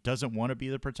 Like he doesn't want to be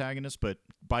the protagonist, but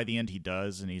by the end he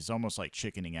does, and he's almost like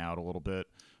chickening out a little bit.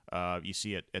 You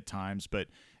see it at times, but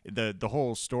the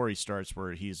whole story starts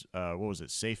where he's what was it?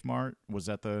 Safe Mart, was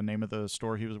that the name of the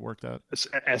store he was worked at? It's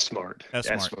S Smart, S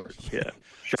S Mart. Smart, yeah.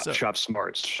 So Shop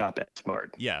Smarts, shop S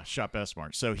Smart. yeah, shop S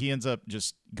Mart. So he ends up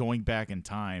just going back in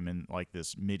time in like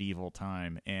this medieval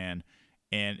time, and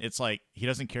it's like he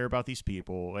doesn't care about these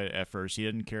people at first. He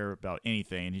didn't care about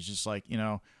anything. He's just like,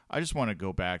 I just want to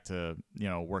go back to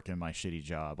working my shitty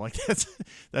job. Like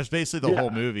that's basically the Yeah, whole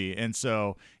movie. And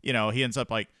so he ends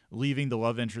up like leaving the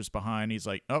love interest behind. He's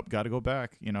like, oh, got to go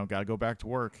back. Got to go back to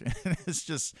work. And it's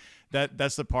just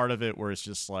that's the part of it where it's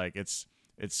just like it's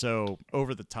so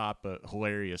over the top but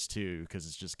hilarious too, because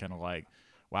it's just kind of like,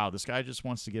 wow, this guy just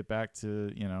wants to get back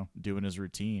to doing his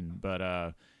routine.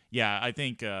 But yeah, I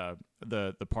think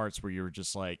the parts where you were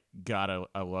just like, God,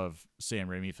 I love Sam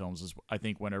Raimi films is I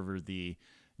think whenever the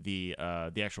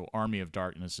actual Army of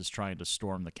Darkness is trying to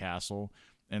storm the castle,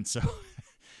 and so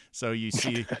so you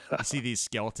see these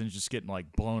skeletons just getting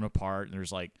like blown apart, and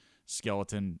there's like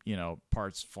skeleton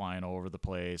parts flying all over the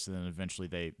place, and then eventually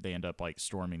they end up like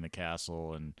storming the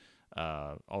castle, and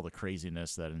all the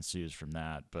craziness that ensues from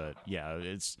that. But yeah,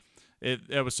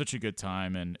 it was such a good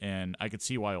time, and I could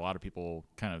see why a lot of people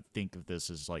kind of think of this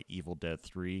as like Evil Dead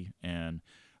 3, and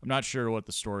I'm not sure what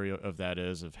the story of that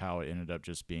is, of how it ended up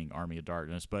just being Army of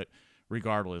Darkness, but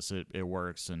regardless, it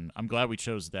works, and I'm glad we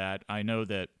chose that. I know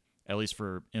that at least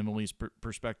for Emily's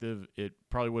perspective, it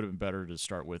probably would have been better to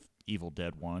start with Evil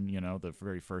Dead 1, the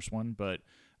very first one,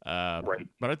 uh, right.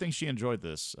 but I think she enjoyed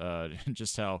this,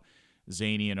 just how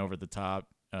zany and over the top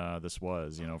this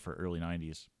was, for early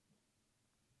 90s.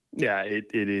 Yeah, it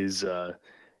is a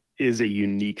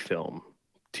unique film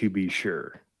to be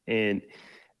sure. And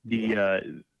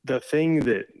the thing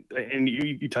that, and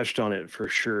you touched on it for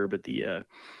sure, but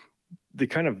the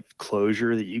kind of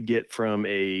closure that you get from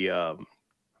a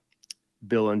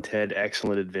Bill and Ted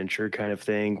Excellent Adventure kind of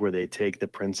thing, where they take the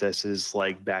princesses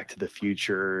like back to the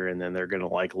future, and then they're gonna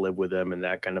like live with them and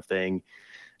that kind of thing.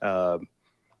 Um,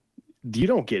 you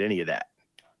don't get any of that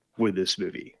with this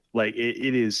movie. Like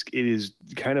it is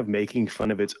kind of making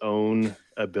fun of its own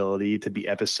ability to be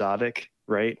episodic,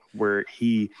 right? Where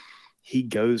he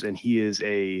goes and he is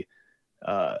a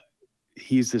uh,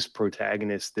 he's this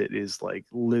protagonist that is like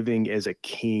living as a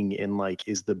king and like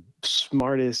is the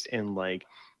smartest and like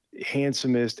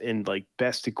handsomest and like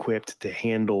best equipped to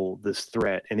handle this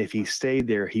threat. And if he stayed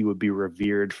there, he would be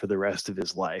revered for the rest of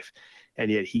his life.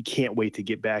 And yet he can't wait to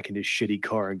get back in his shitty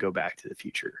car and go back to the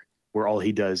future, where all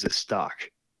he does is stock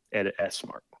at S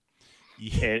Smart.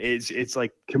 Yeah. And it's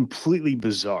like completely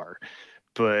bizarre.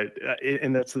 But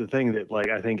and that's the thing that like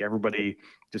I think everybody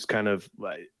just kind of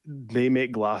like they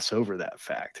make gloss over that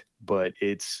fact. But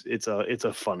it's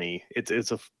a funny it's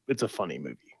a funny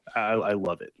movie. I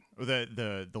love it.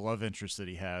 The love interest that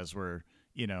he has, where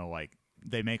like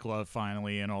they make love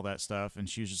finally and all that stuff, and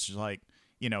she's just like,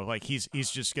 like he's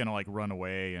just gonna like run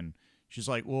away, and she's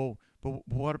like, well, but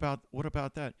what about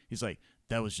that? He's like,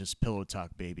 that was just pillow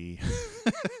talk, baby.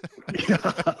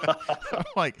 I'm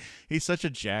like, he's such a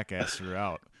jackass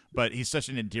throughout, but he's such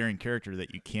an endearing character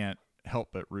that you can't help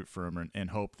but root for him and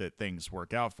hope that things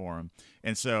work out for him.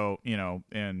 And so,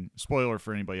 and spoiler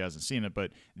for anybody who hasn't seen it,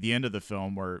 but the end of the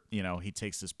film where, he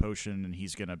takes this potion and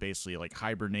he's going to basically like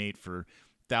hibernate for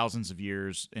thousands of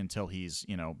years until he's,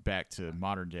 back to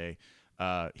modern day.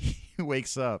 He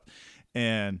wakes up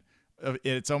and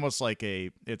it's almost like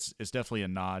it's definitely a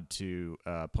nod to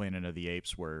Planet of the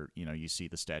Apes, where you see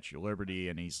the Statue of Liberty,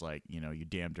 and he's like, you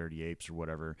damn dirty apes or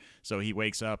whatever. So he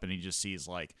wakes up and he just sees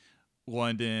like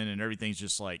London and everything's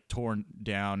just like torn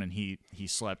down, and he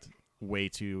slept way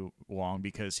too long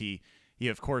because he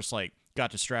of course like got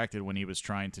distracted when he was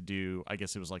trying to do, I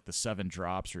guess it was like the 7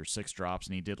 drops or 6 drops,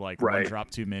 and he did like one Right.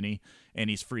 drop too many, and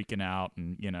he's freaking out,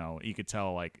 and you could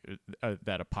tell like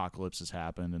that apocalypse has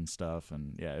happened and stuff,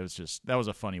 and yeah, it was just, that was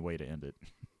a funny way to end it.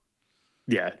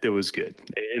 Yeah, it was good,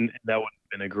 and that would have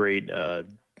been a great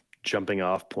jumping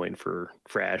off point for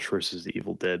Ash versus the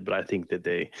Evil Dead. But I think that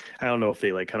I don't know if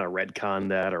they like kind of retconned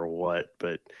that or what,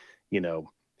 but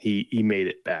he made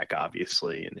it back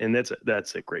obviously, and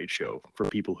that's a great show for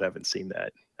people who haven't seen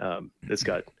that. It's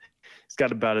got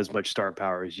about as much star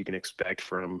power as you can expect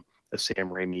from a Sam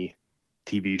Raimi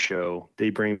TV show. They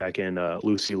bring back in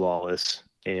Lucy Lawless,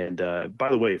 and by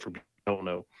the way, for people who don't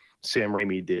know, Sam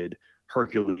Raimi did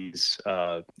Hercules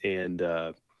and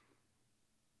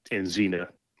Xena,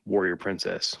 Warrior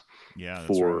Princess, Yeah, that's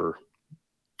right.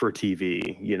 for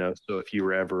TV. So if you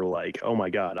were ever like, oh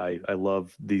my god, I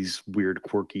love these weird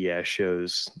quirky ass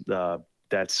shows,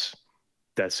 that's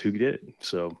who did it.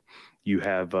 So you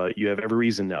have every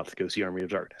reason now to go see Army of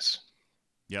Darkness.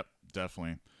 Yep,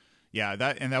 definitely. Yeah,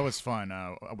 that was fun.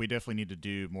 We definitely need to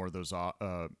do more of those,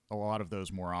 a lot of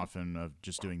those more often, of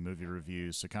just doing movie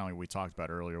reviews. So kind of like we talked about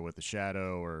earlier with The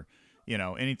Shadow, or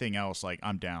anything else. Like,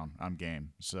 I'm down, I'm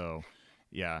game. So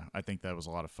yeah, I think that was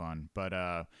a lot of fun.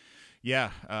 But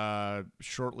yeah,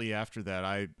 shortly after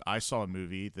that, I saw a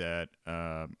movie that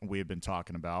we had been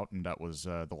talking about, and that was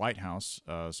The Lighthouse.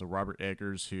 So Robert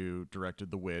Eggers, who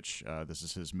directed The Witch, this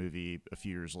is his movie a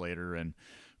few years later, and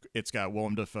it's got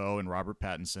Willem Dafoe and Robert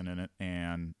Pattinson in it,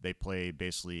 and they play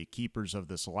basically keepers of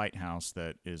this lighthouse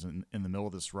that is in the middle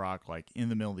of this rock, like in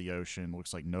the middle of the ocean.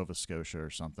 Looks like Nova Scotia or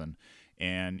something.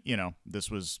 And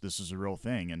this is a real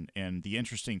thing. And the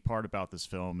interesting part about this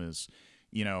film is,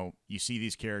 you see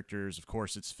these characters. Of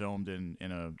course, it's filmed in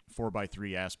a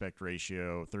 4:3 aspect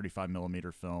ratio, 35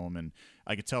 millimeter film, and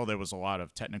I could tell there was a lot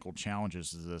of technical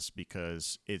challenges to this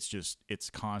because it's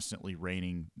constantly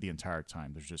raining the entire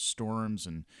time. There's just storms,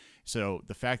 and so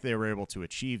the fact they were able to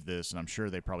achieve this, and I'm sure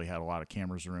they probably had a lot of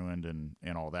cameras ruined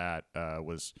and all that,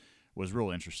 was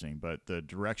real interesting. But the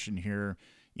direction here,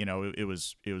 it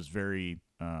was very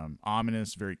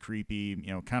ominous, very creepy.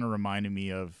 Kind of reminded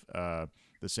me of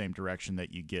the same direction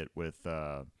that you get with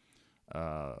what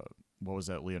was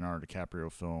that Leonardo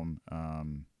DiCaprio film,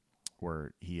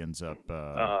 where he ends up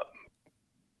Uh,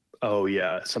 oh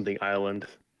yeah, something Island,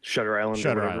 Shutter Island or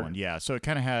Shutter whatever. Island. Yeah, so it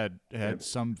kind of had Yeah. had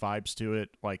some vibes to it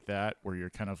like that, where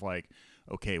you're kind of like,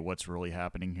 okay, what's really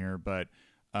happening here? But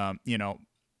um, you know,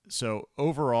 so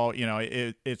overall,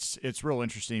 it's real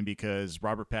interesting because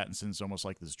Robert Pattinson's almost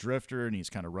like this drifter, and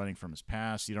he's kind of running from his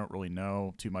past. You don't really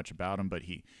know too much about him, but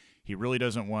he really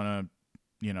doesn't want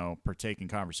to partake in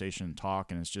conversation and talk,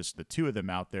 and it's just the two of them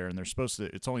out there, and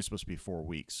it's only supposed to be 4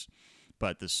 weeks,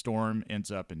 but the storm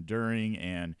ends up enduring,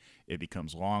 and it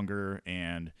becomes longer,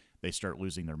 and they start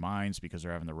losing their minds because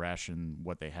they're having to ration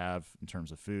what they have in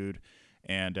terms of food.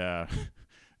 And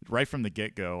right from the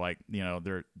get-go, like,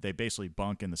 they basically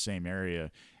bunk in the same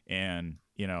area, and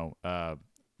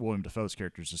William Defoe's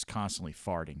character is just constantly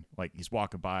farting. Like, he's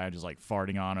walking by and just like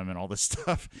farting on him and all this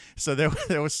stuff. So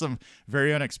there was some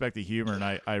very unexpected humor, and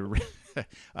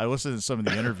I listened to some of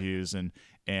the interviews, and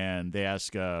they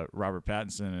asked Robert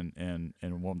Pattinson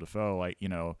and Willem Dafoe, like,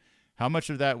 how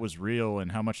much of that was real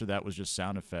and how much of that was just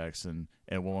sound effects, and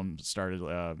Willem started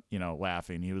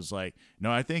laughing. He was like,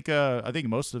 no, I think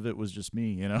most of it was just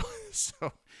me.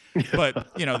 So,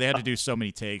 but they had to do so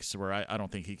many takes where I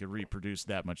don't think he could reproduce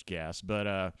that much gas.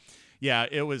 But yeah,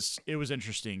 it was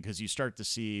interesting because you start to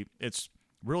see it's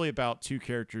really about two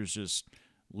characters just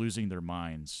losing their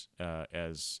minds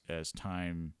as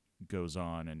time goes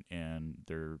on, and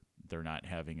they're not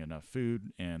having enough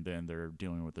food, and then they're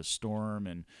dealing with a storm,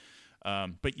 and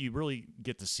but you really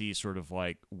get to see sort of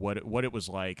like what it was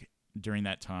like during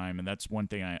that time. And that's one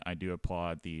thing I do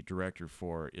applaud the director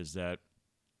for, is that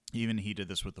even he did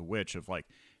this with The Witch, of like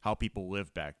how people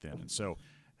lived back then. And so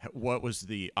what was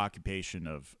the occupation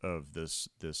of this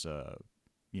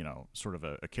sort of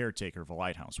a caretaker of a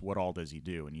lighthouse. What all does he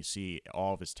do? And you see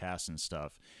all of his tasks and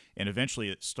stuff. And eventually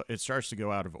it starts to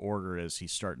go out of order as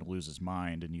he's starting to lose his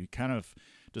mind. And you kind of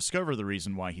discover the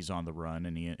reason why he's on the run.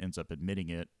 And he ends up admitting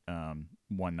it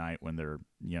one night when they're,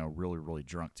 really, really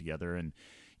drunk together. And,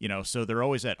 so they're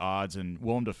always at odds. And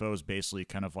Willem Dafoe is basically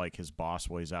kind of like his boss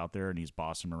while he's out there, and he's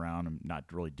bossing him around and not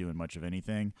really doing much of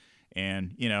anything.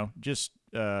 And, just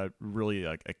really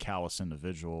like a callous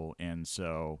individual. And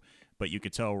so, but you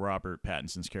could tell Robert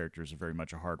Pattinson's character is very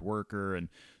much a hard worker. And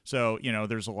so,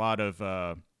 there's a lot of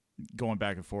going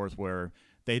back and forth where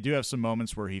they do have some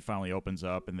moments where he finally opens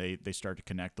up and they start to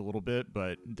connect a little bit,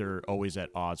 but they're always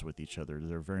at odds with each other.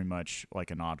 They're very much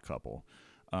like an odd couple.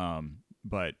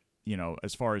 But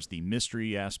as far as the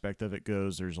mystery aspect of it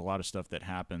goes, there's a lot of stuff that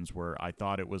happens where I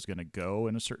thought it was going to go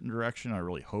in a certain direction. I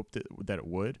really hoped that it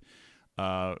would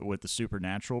with the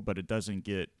supernatural, but it doesn't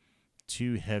get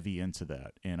too heavy into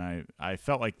that. And I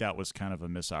felt like that was kind of a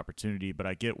missed opportunity, but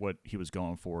I get what he was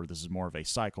going for. This is more of a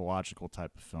psychological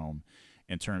type of film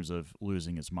in terms of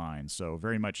losing his mind. So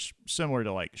very much similar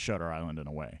to like Shutter Island in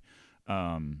a way.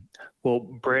 Well,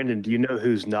 Brandon, do you know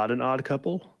who's not an odd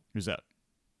couple? Who's that?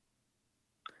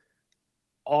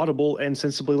 Audible and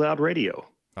Sensibly Loud Radio.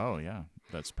 Oh, yeah.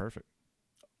 That's perfect.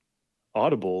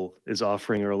 Audible is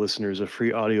offering our listeners a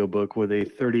free audiobook with a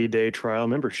 30-day trial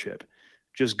membership.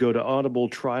 Just go to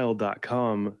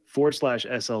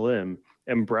audibletrial.com/SLM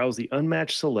and browse the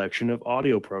unmatched selection of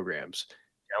audio programs.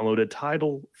 Download a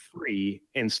title free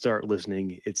and start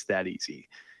listening. It's that easy.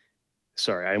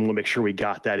 Sorry, I want to make sure we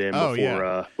got that in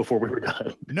before we were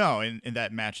done. No, and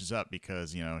that matches up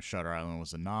because, Shutter Island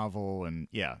was a novel, and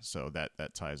yeah, so that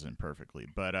ties in perfectly.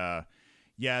 But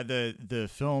yeah, the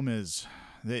film it's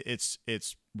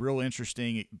real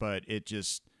interesting, but it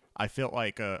just, I felt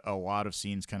like a lot of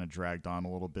scenes kind of dragged on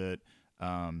a little bit.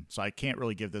 So I can't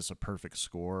really give this a perfect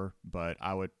score, but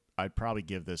I'd probably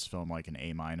give this film like an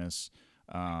A minus.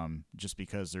 Just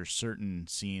because there's certain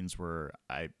scenes where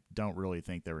I don't really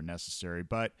think they were necessary,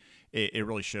 but it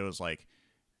really shows like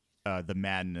the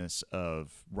madness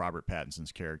of Robert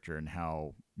Pattinson's character and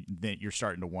how then you're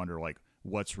starting to wonder like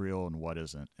what's real and what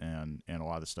isn't, and a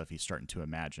lot of the stuff he's starting to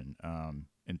imagine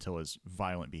until his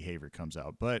violent behavior comes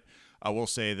out. But I will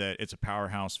say that it's a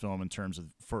powerhouse film in terms of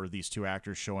for these two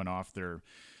actors showing off their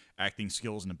acting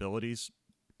skills and abilities.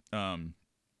 Some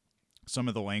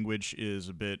of the language is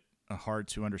a bit hard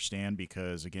to understand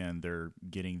because again they're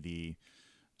getting the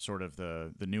sort of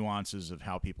the nuances of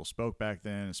how people spoke back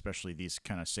then, especially these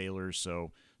kind of sailors,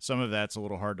 so some of that's a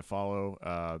little hard to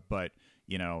follow, but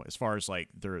as far as like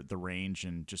the range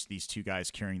and just these two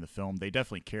guys carrying the film, they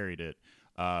definitely carried it,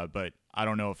 but I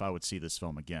don't know if I would see this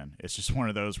film again. It's just one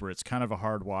of those where it's kind of a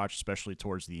hard watch, especially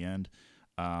towards the end,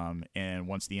 and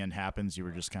once the end happens you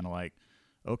were just kind of like,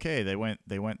 okay, they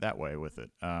went that way with it,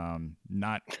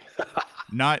 not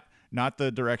not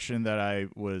the direction that I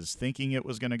was thinking it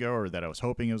was going to go or that I was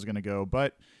hoping it was going to go.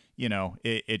 But,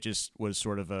 it just was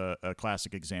sort of a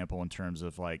classic example in terms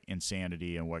of like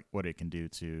insanity and what it can do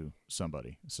to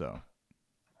somebody. So.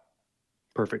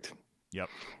 Perfect. Yep.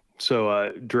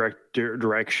 So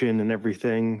direction and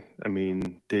everything. I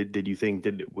mean, did you think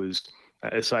that it was,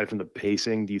 aside from the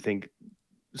pacing, do you think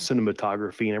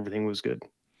cinematography and everything was good?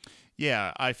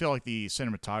 Yeah, I feel like the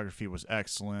cinematography was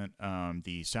excellent.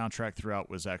 The soundtrack throughout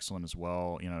was excellent as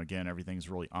well. Again, everything's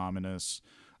really ominous.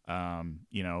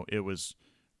 It was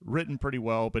written pretty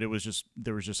well, but there was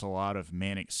just a lot of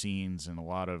manic scenes and a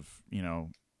lot of,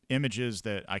 images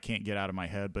that I can't get out of my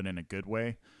head, but in a good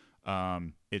way.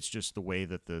 It's just the way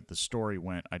that the story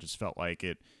went. I just felt like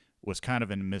it was kind of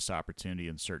a missed opportunity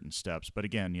in certain steps. But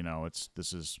again,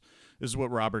 this is what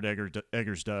Robert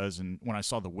Eggers does. And when I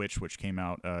saw The Witch, which came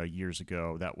out years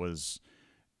ago, that was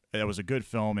a good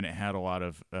film, and it had a lot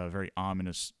of very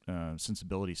ominous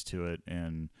sensibilities to it.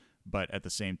 But at the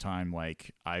same time,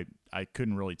 like I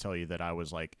couldn't really tell you that I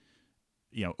was like,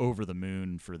 over the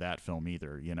moon for that film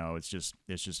either. It's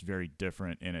just very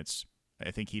different, and I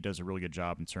think he does a really good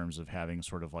job in terms of having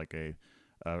sort of like a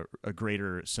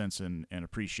greater sense and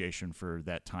appreciation for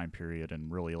that time period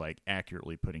and really like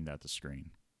accurately putting that to screen.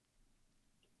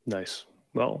 Nice.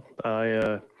 Well,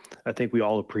 I think we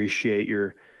all appreciate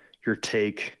your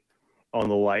take on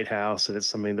the lighthouse, and it's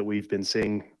something that we've been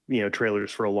seeing,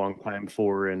 trailers for a long time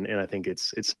for, and I think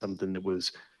it's something that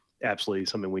was absolutely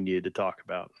something we needed to talk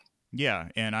about. Yeah,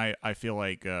 and I feel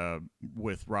like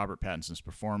with Robert Pattinson's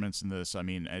performance in this, I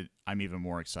mean, I'm even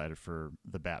more excited for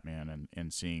the Batman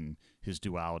and seeing his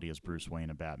duality as Bruce Wayne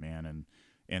and Batman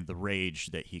and the rage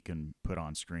that he can put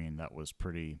on screen. That was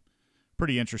pretty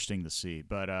interesting to see.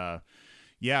 But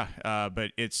Yeah,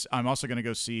 but I'm also going to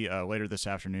go see later this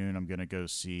afternoon. I'm going to go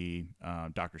see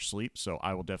Doctor Sleep, so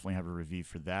I will definitely have a review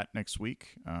for that next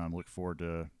week. Look forward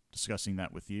to discussing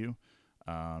that with you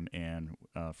and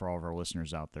for all of our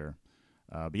listeners out there.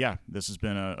 But yeah, this has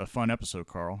been a fun episode,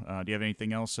 Carl. Do you have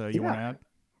anything else you want Yeah. to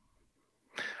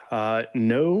add?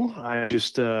 No, I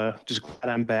just glad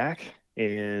I'm back,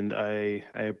 and I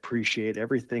appreciate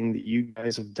everything that you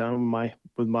guys have done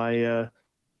with my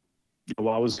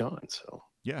while I was gone. So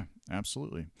Yeah,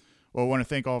 absolutely. Well, I want to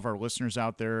thank all of our listeners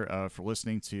out there for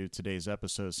listening to today's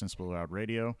episode of Sensibly Loud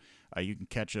Radio. You can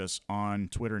catch us on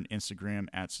Twitter and Instagram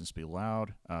at Sensibly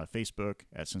Loud, Facebook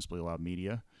at Sensibly Loud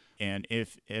Media. And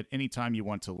if at any time you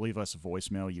want to leave us a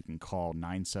voicemail, you can call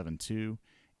 972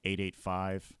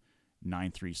 885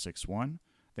 9361.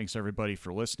 Thanks, everybody,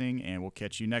 for listening, and we'll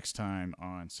catch you next time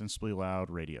on Sensibly Loud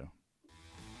Radio.